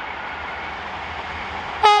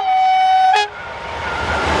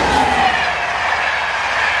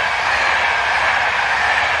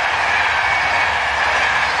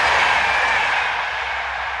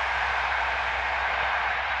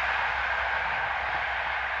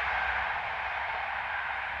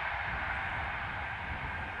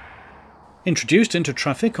 Introduced into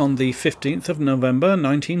traffic on the 15th of November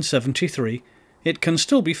 1973, it can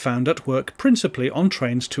still be found at work principally on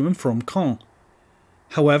trains to and from Caen.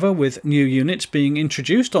 However, with new units being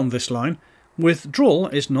introduced on this line, withdrawal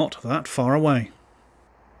is not that far away.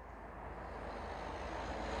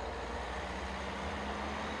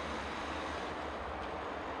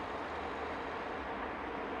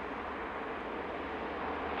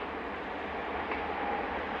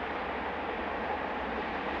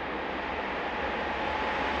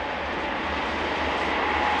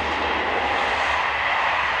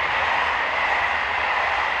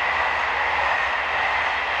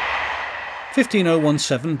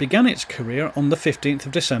 "15017 began its career on the 15th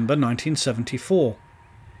of December 1974.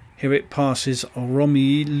 Here it passes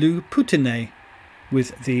Romilly-le-Poutenay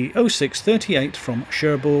with the 0638 from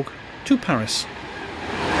Cherbourg to Paris.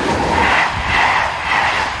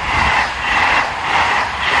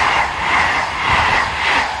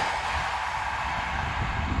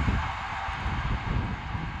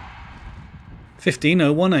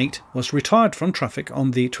 "15018 was retired from traffic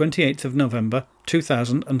on the 28th of November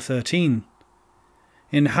 2013.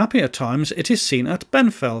 In happier times it is seen at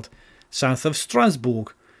Benfeld, south of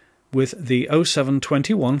Strasbourg, with the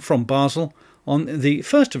 0721 from Basel on the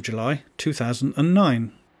 1st of July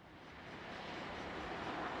 2009.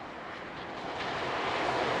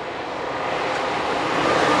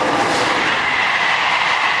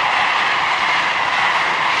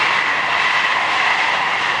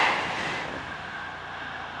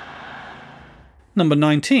 Number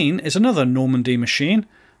 19 is another Normandy machine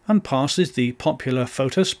and passes the popular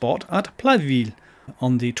photo spot at Plainville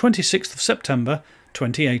on the 26th of September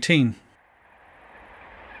 2018.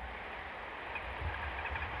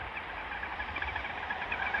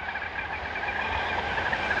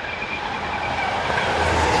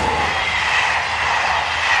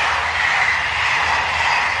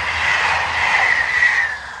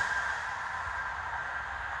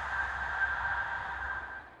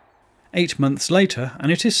 Eight months later,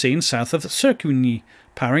 and it is seen south of Serquigny,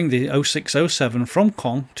 powering the 0607 from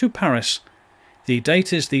Caen to Paris. The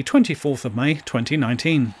date is the 24th of May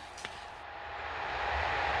 2019.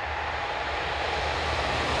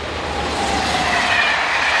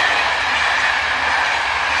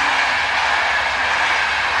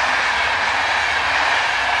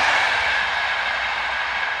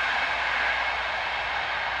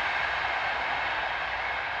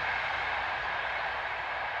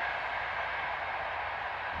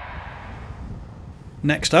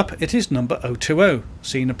 Next up, it is number 020,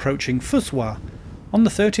 seen approaching Fossois on the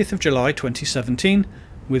 30th of July 2017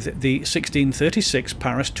 with the 1636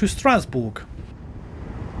 Paris to Strasbourg.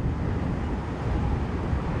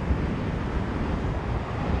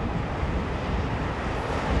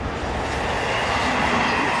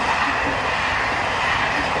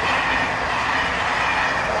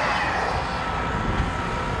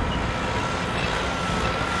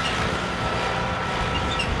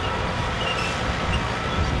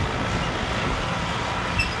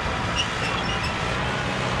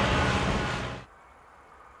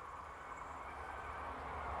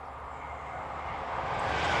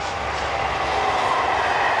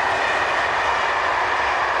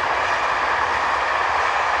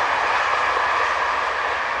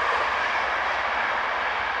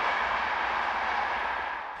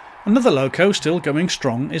 Another loco still going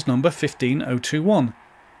strong is number 15021.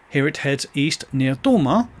 Here it heads east near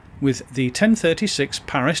Dormans with the 1036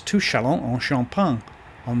 Paris to Châlons-en-Champagne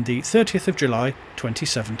on the 30th of July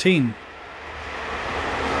 2017.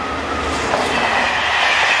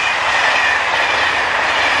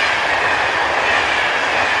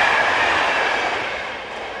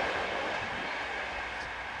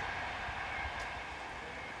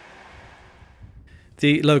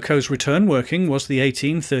 The loco's return working was the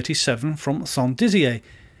 1837 from Saint-Dizier.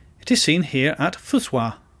 It is seen here at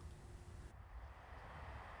Fussois.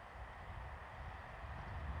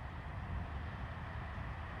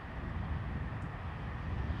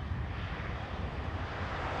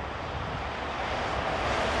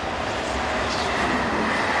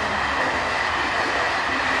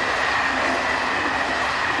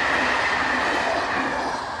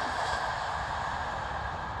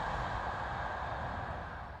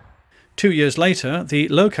 Two years later, the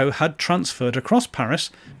loco had transferred across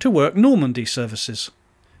Paris to work Normandy services.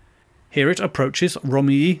 Here it approaches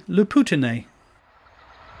Romilly-le-Poutenay.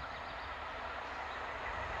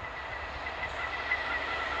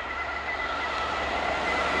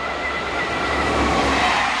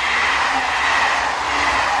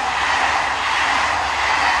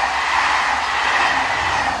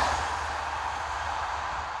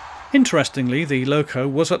 Interestingly, the loco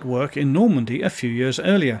was at work in Normandy a few years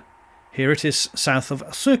earlier. Here it is south of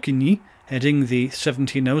Serquigny, heading the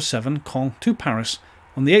 1707 Caen to Paris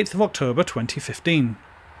on the 8th of October 2015.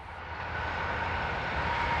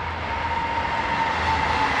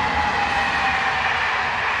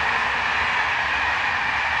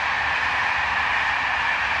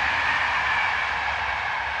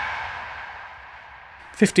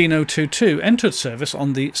 "15022 entered service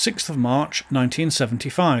on the 6th of March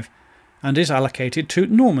 1975 and is allocated to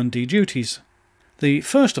Normandy duties. The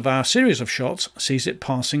first of our series of shots sees it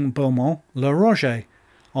passing Beaumont-le-Roger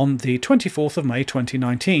on the 24th of May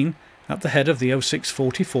 2019 at the head of the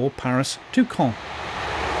 0644 Paris to Caen.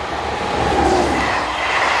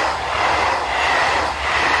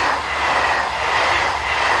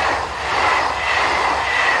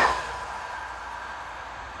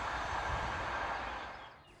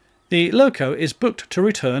 The loco is booked to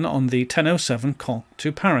return on the 1007 Caen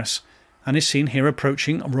to Paris and is seen here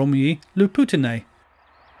approaching Romilly-le-Poutenay.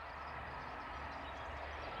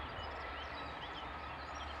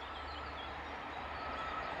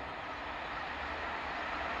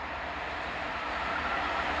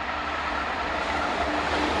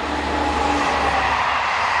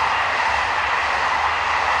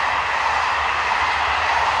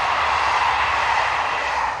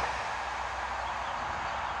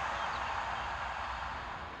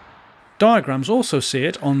 Diagrams also see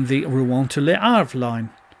it on the Rouen to Le Havre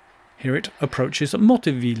line. Here it approaches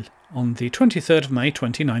Motteville on the 23rd of May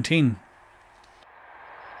 2019.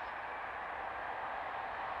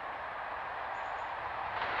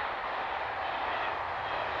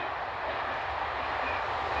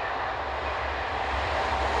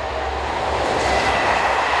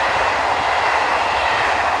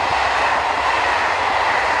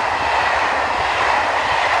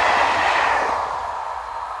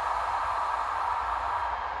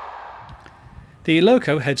 The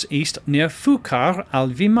loco heads east near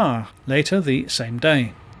Foucart-Alvimar later the same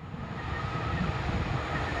day.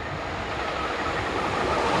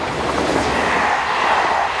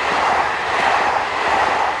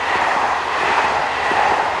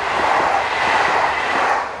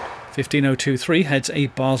 "15023 heads a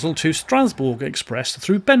Basel to Strasbourg express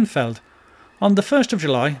through Benfeld on the 1st of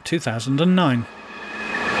July 2009.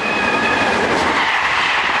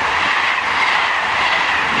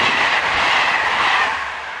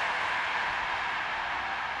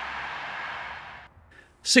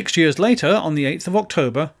 Six years later, on the 8th of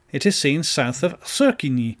October, it is seen south of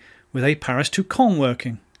Serquigny with a Paris to Caen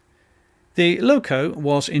working. The loco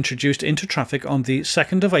was introduced into traffic on the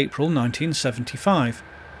 2nd of April 1975,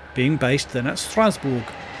 being based then at Strasbourg.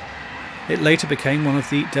 It later became one of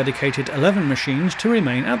the dedicated 11 machines to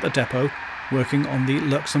remain at the depot working on the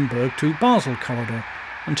Luxembourg to Basel corridor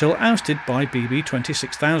until ousted by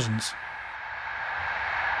BB15000s.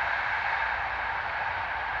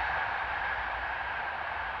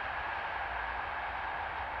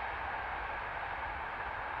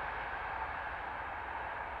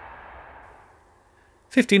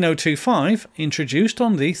 "15025, introduced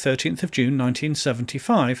on the 13th of June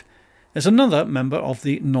 1975, is another member of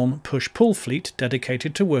the non-push-pull fleet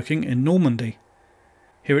dedicated to working in Normandy.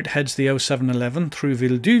 Here it heads the 0711 through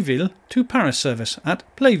Ville-du-Ville to Paris service at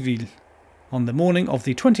Playville on the morning of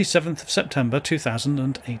the 27th of September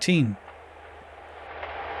 2018.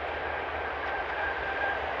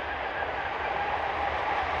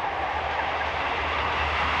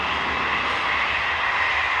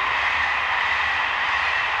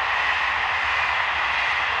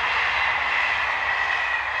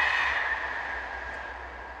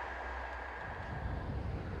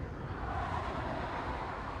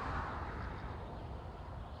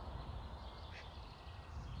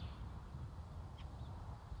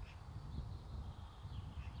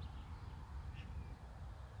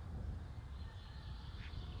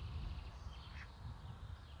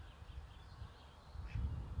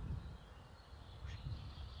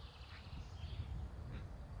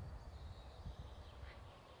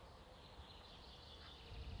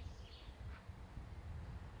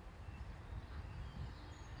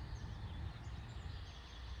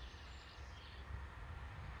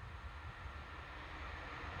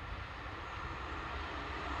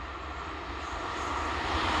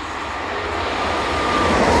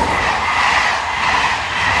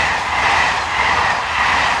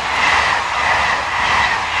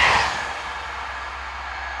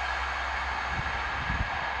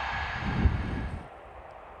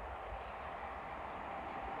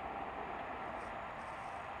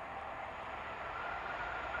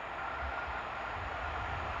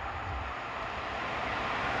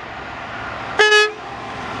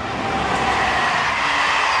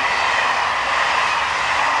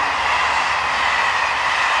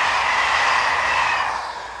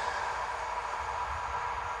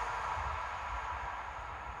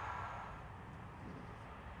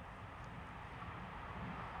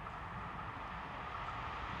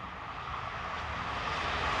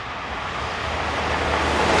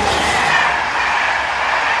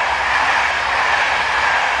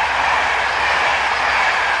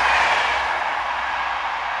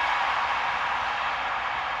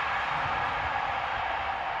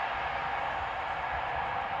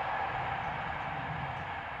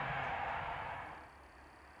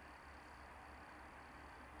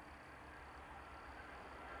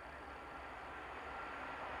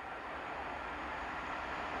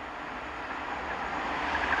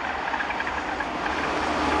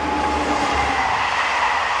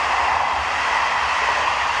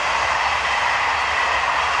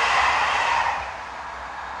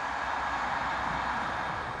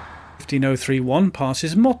 15031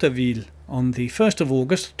 passes Motteville on the 1st of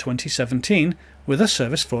August 2017 with a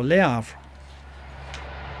service for Le Havre.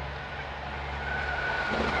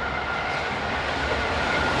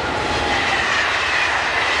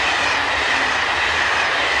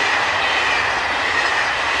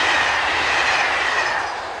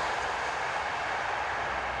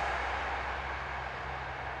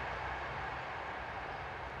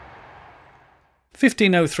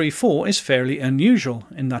 "15034 is fairly unusual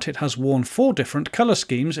in that it has worn 4 different colour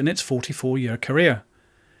schemes in its 44-year career.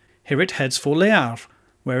 Here it heads for Le Havre,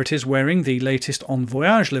 where it is wearing the latest En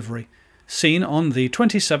Voyage livery, seen on the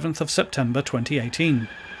 27th of September 2018.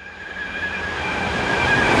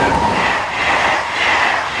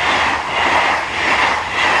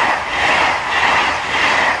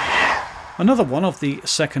 Another one of the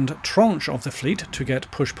second tranche of the fleet to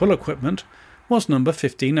get push-pull equipment was number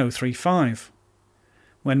 15035.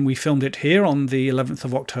 When we filmed it here on the 11th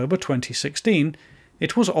of October 2016,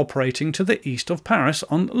 it was operating to the east of Paris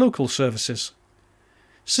on local services.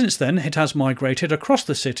 Since then it has migrated across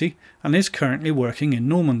the city and is currently working in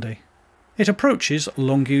Normandy. It approaches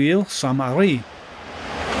Longueuil-Saint-Marie.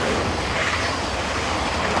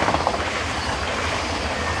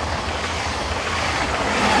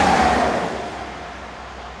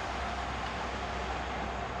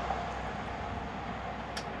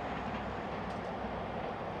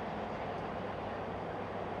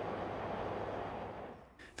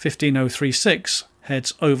 "15036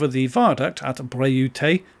 heads over the viaduct at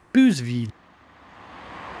Bréauté-Bouzeville.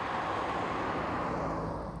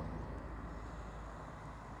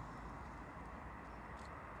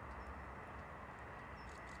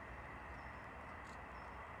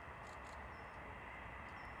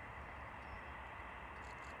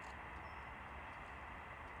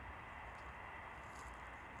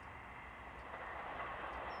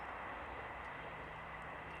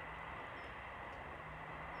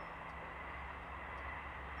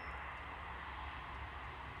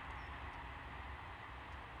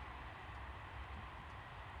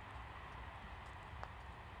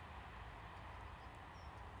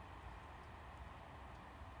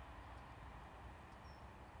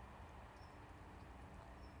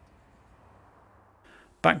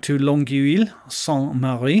 Back to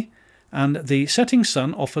Longueuil-Saint-Marie, and the setting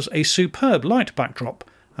sun offers a superb light backdrop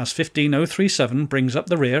as 15037 brings up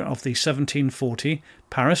the rear of the 1740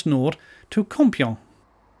 Paris Nord to Compiègne.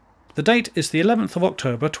 The date is the 11th of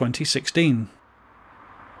October 2016.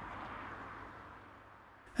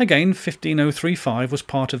 Again, 15035 was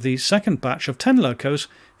part of the second batch of 10 locos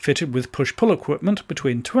fitted with push-pull equipment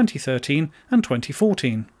between 2013 and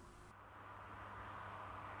 2014.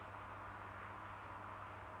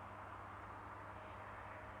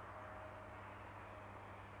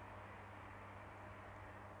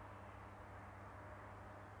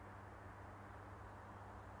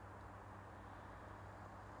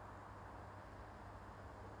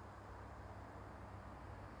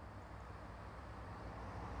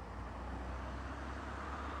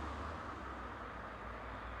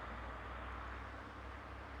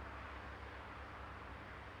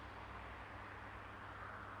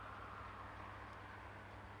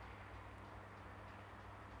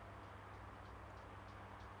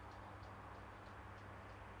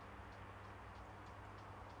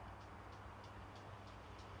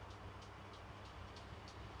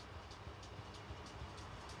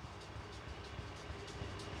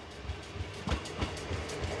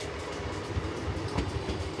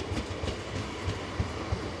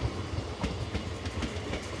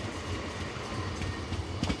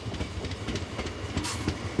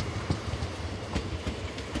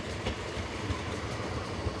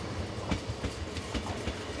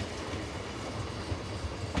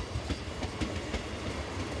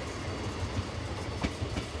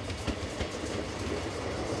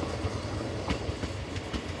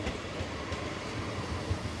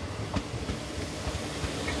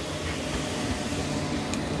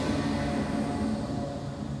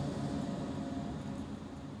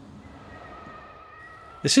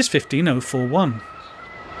 This is 15041.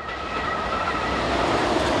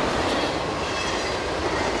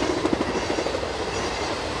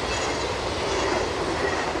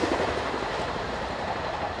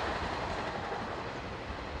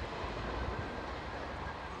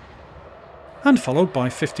 And followed by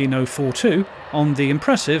 15042 on the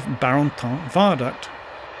impressive Barentin Viaduct.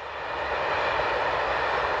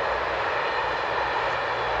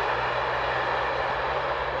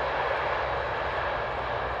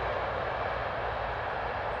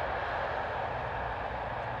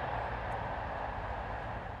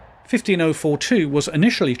 15042 was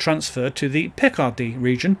initially transferred to the Picardy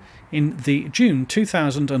region in the June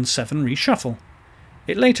 2007 reshuffle.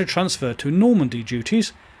 It later transferred to Normandy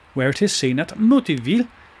duties, where it is seen at Motiville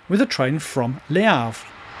with a train from Le Havre.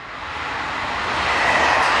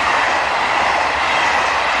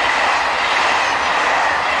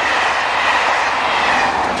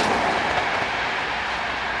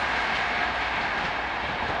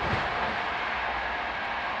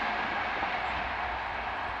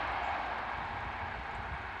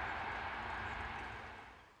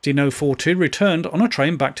 Dino 42 returned on a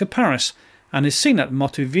train back to Paris and is seen at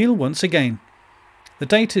Motiville once again. The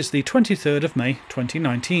date is the 23rd of May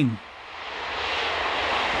 2019.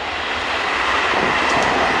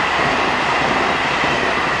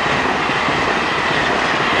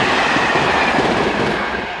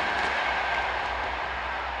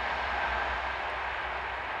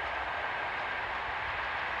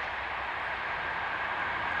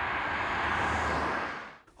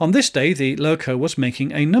 On this day, the loco was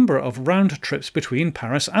making a number of round trips between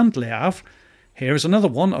Paris and Le Havre. Here is another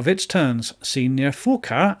one of its turns, seen near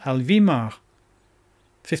Foucart-Alvimar.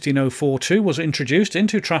 15042 was introduced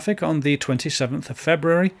into traffic on the 27th of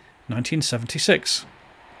February 1976.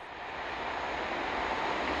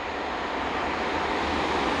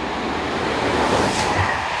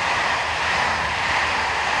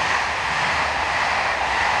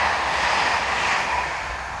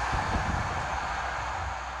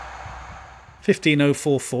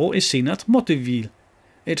 "15044 is seen at Motteville.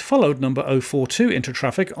 It followed number 042 into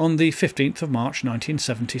traffic on the 15th of March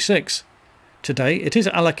 1976. Today it is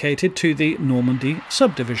allocated to the Normandy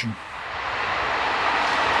subdivision.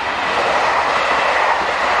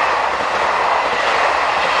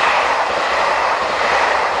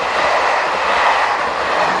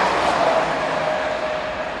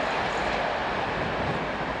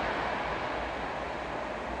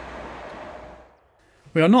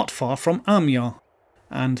 We are not far from Amiens,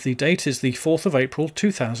 and the date is the 4th of April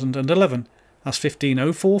 2011, as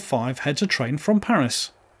 15045 heads a train from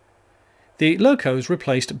Paris. The locos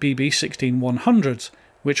replaced BB16100s,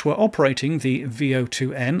 which were operating the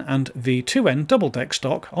VO2N and V2N double-deck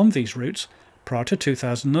stock on these routes prior to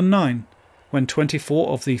 2009, when 24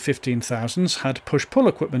 of the 15,000s had push-pull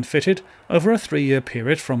equipment fitted over a 3-year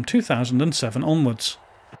period from 2007 onwards.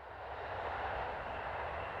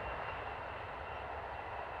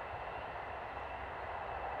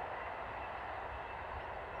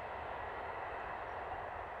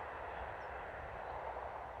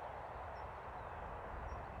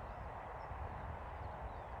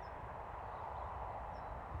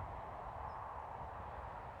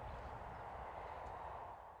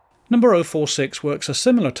 Number 046 works a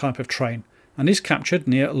similar type of train and is captured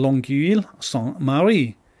near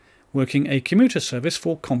Longueuil-Saint-Marie, working a commuter service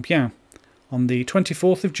for Compiègne, on the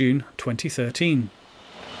 24th of June 2013.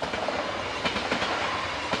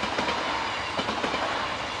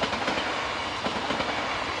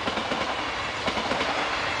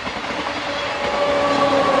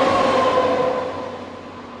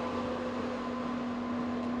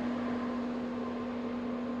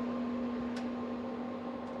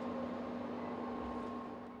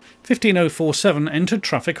 "15047 entered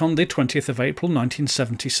traffic on the 20th of April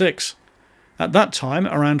 1976. At that time,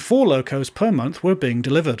 around 4 locos per month were being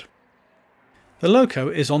delivered. The loco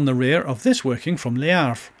is on the rear of this working from Le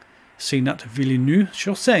Havre, seen at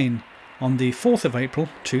Villeneuve-sur-Seine on the 4th of April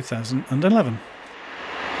 2011.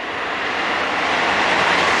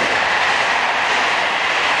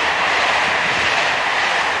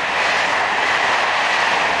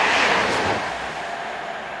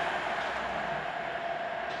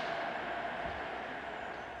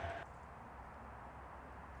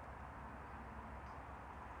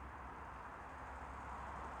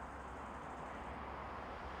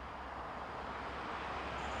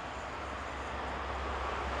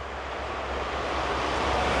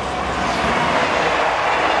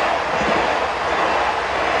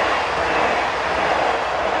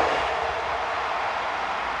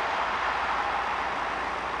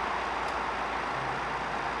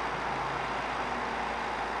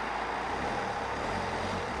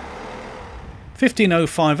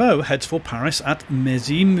 "15050 heads for Paris at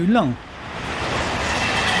Mézy-Moulins.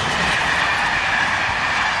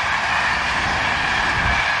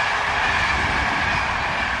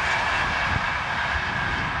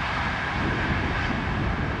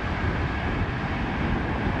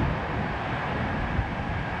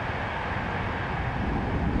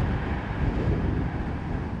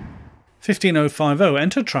 "15050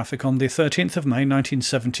 entered traffic on the 13th of May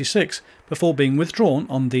 1976 before being withdrawn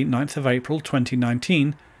on the 9th of April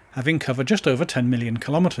 2019, having covered just over 10 million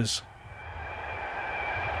kilometres.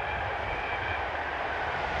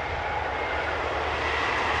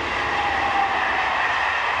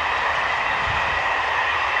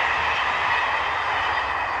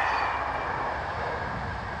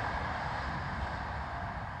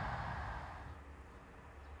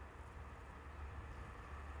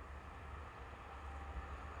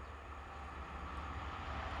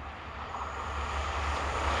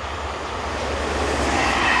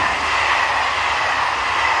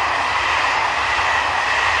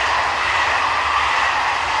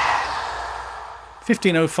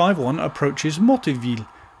 15051 approaches Motteville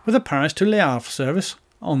with a Paris to Le Havre service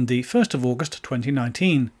on the 1st of August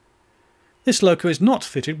 2019. This loco is not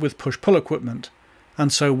fitted with push-pull equipment,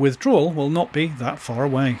 and so withdrawal will not be that far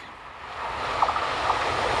away.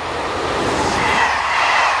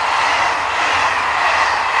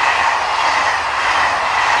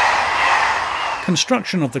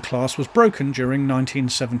 Construction of the class was broken during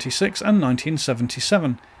 1976 and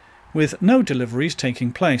 1977, with no deliveries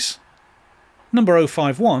taking place. Number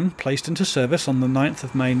 051, placed into service on the 9th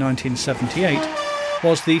of May 1978,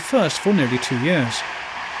 was the first for nearly 2 years.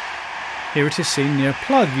 Here it is seen near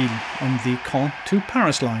Plainville on the Caen to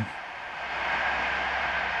Paris line.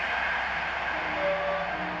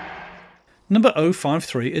 Number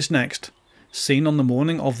 053 is next, seen on the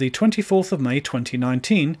morning of the 24th of May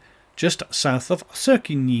 2019, just south of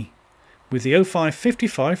Serquigny, with the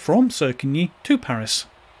 0555 from Serquigny to Paris.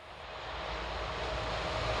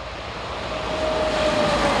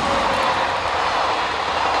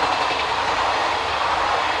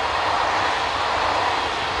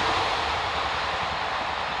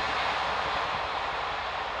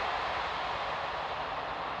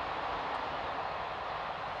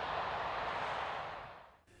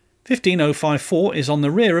 (15054) is on the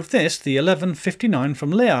rear of this, the 1159 from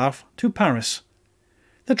Le Havre to Paris.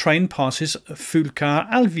 The train passes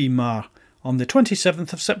Fulcar-Alvimar on the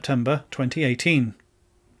 27th of September 2018.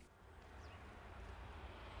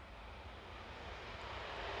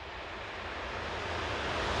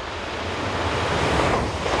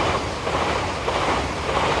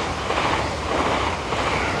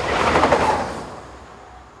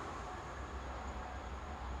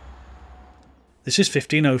 This is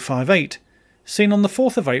 15058, seen on the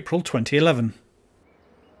 4th of April 2011.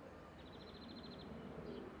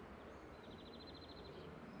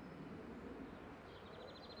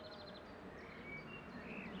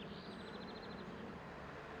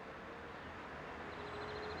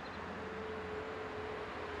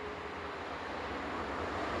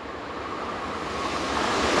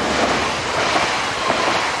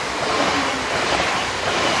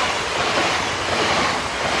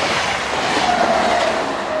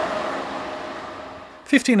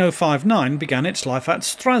 (15059) began its life at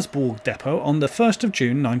Strasbourg depot on the 1st of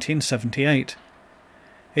June 1978.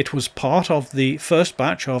 It was part of the first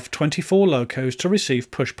batch of 24 locos to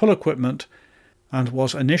receive push-pull equipment, and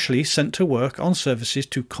was initially sent to work on services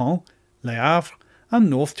to Caen, Le Havre, and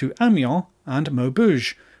north to Amiens and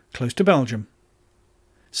Maubeuge, close to Belgium.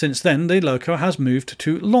 Since then, the loco has moved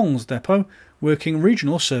to Lens depot, working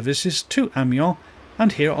regional services to Amiens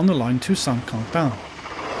and here on the line to Saint-Quentin.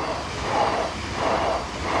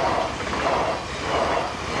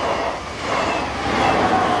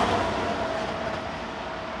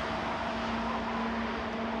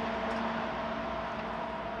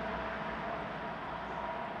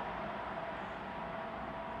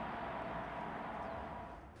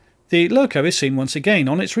 The loco is seen once again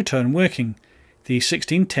on its return working, the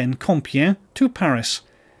 1610 Compiègne to Paris,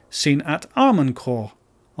 seen at Armencourt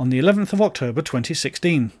on the 11th of October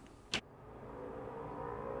 2016.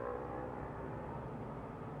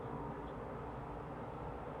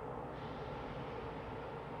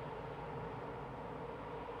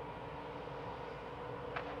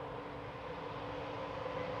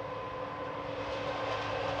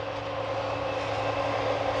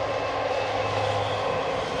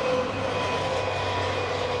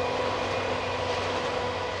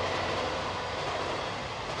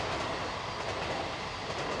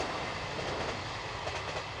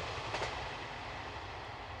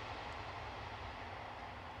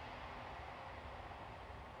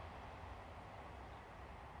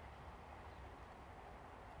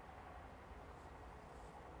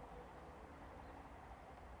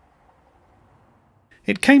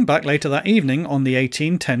 It came back later that evening on the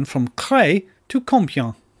 1810 from Creil to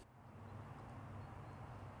Compiègne.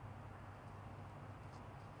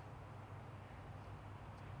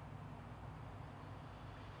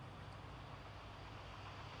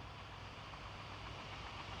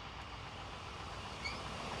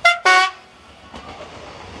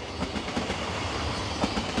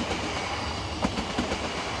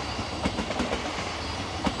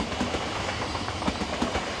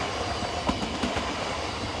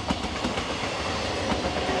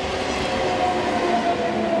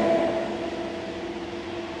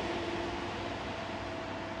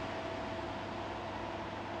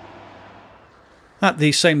 At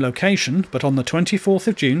the same location, but on the 24th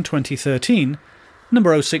of June 2013,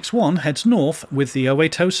 number 061 heads north with the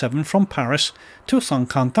 0807 from Paris to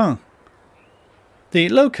Saint-Quentin. The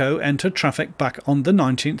loco entered traffic back on the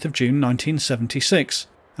 19th of June 1976,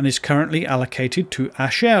 and is currently allocated to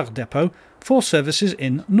Achères depot for services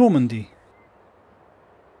in Normandy.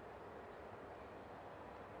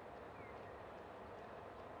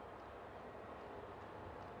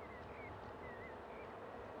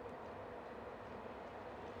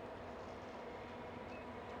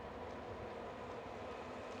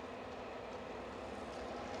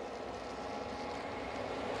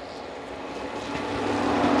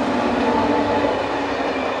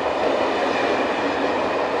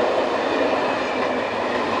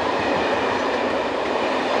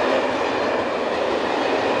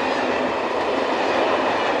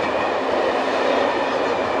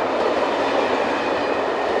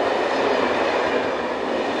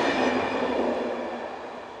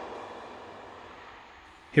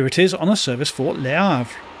 Here it is on a service for Le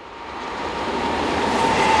Havre.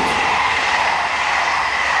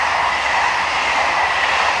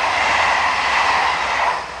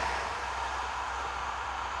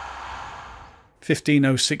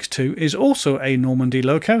 (15062) is also a Normandy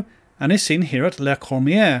loco and is seen here at La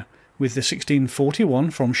Cormière with the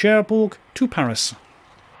 1641 from Cherbourg to Paris.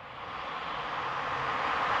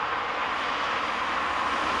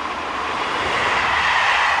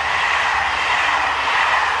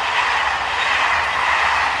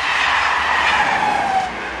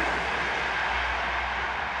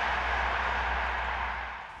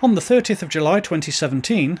 On the 30th of July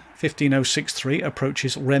 2017, 15063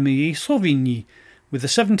 approaches Remilly-Sauvigny with the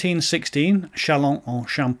 1716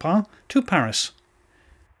 Châlons-en-Champagne to Paris.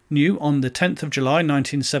 New on the 10th of July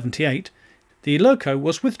 1978, the loco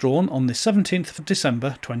was withdrawn on the 17th of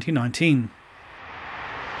December 2019.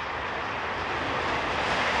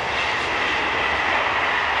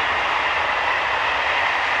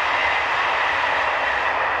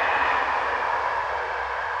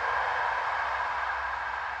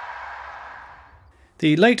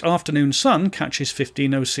 The late afternoon sun catches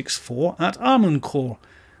 15064 at Armencourt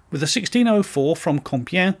with a 1604 from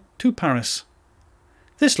Compiègne to Paris.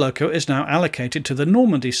 This loco is now allocated to the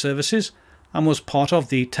Normandy services and was part of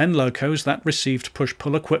the 10 locos that received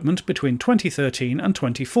push-pull equipment between 2013 and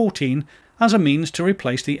 2014 as a means to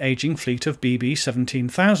replace the ageing fleet of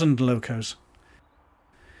BB15000 locos.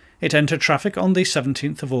 It entered traffic on the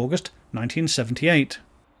 17th of August 1978.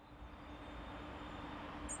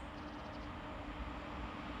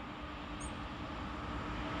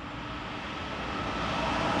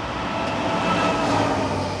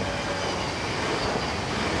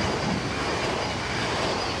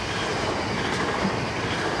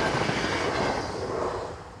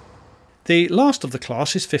 The last of the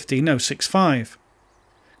class is 15065.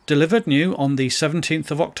 Delivered new on the 17th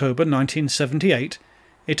of October 1978,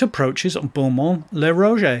 it approaches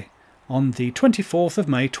Beaumont-le-Roger on the 24th of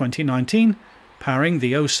May 2019, powering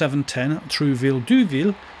the 0710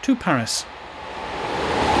 Trouville-Deauville to Paris.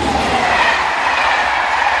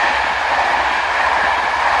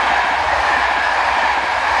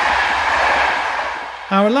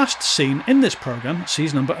 Our last scene in this programme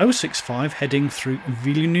sees number 065 heading through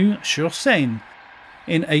Villeneuve-sur-Seine.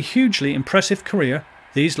 In a hugely impressive career,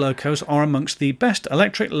 these locos are amongst the best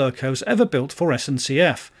electric locos ever built for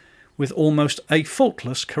SNCF, with almost a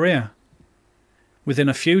faultless career. Within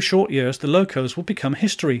a few short years the locos will become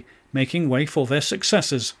history, making way for their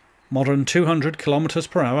successors, modern 200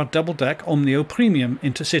 km/h double-deck Omnio Premium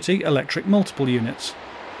intercity electric multiple units.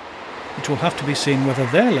 It will have to be seen whether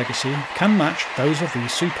their legacy can match those of the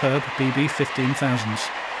superb BB15000s.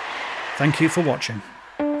 Thank you for watching.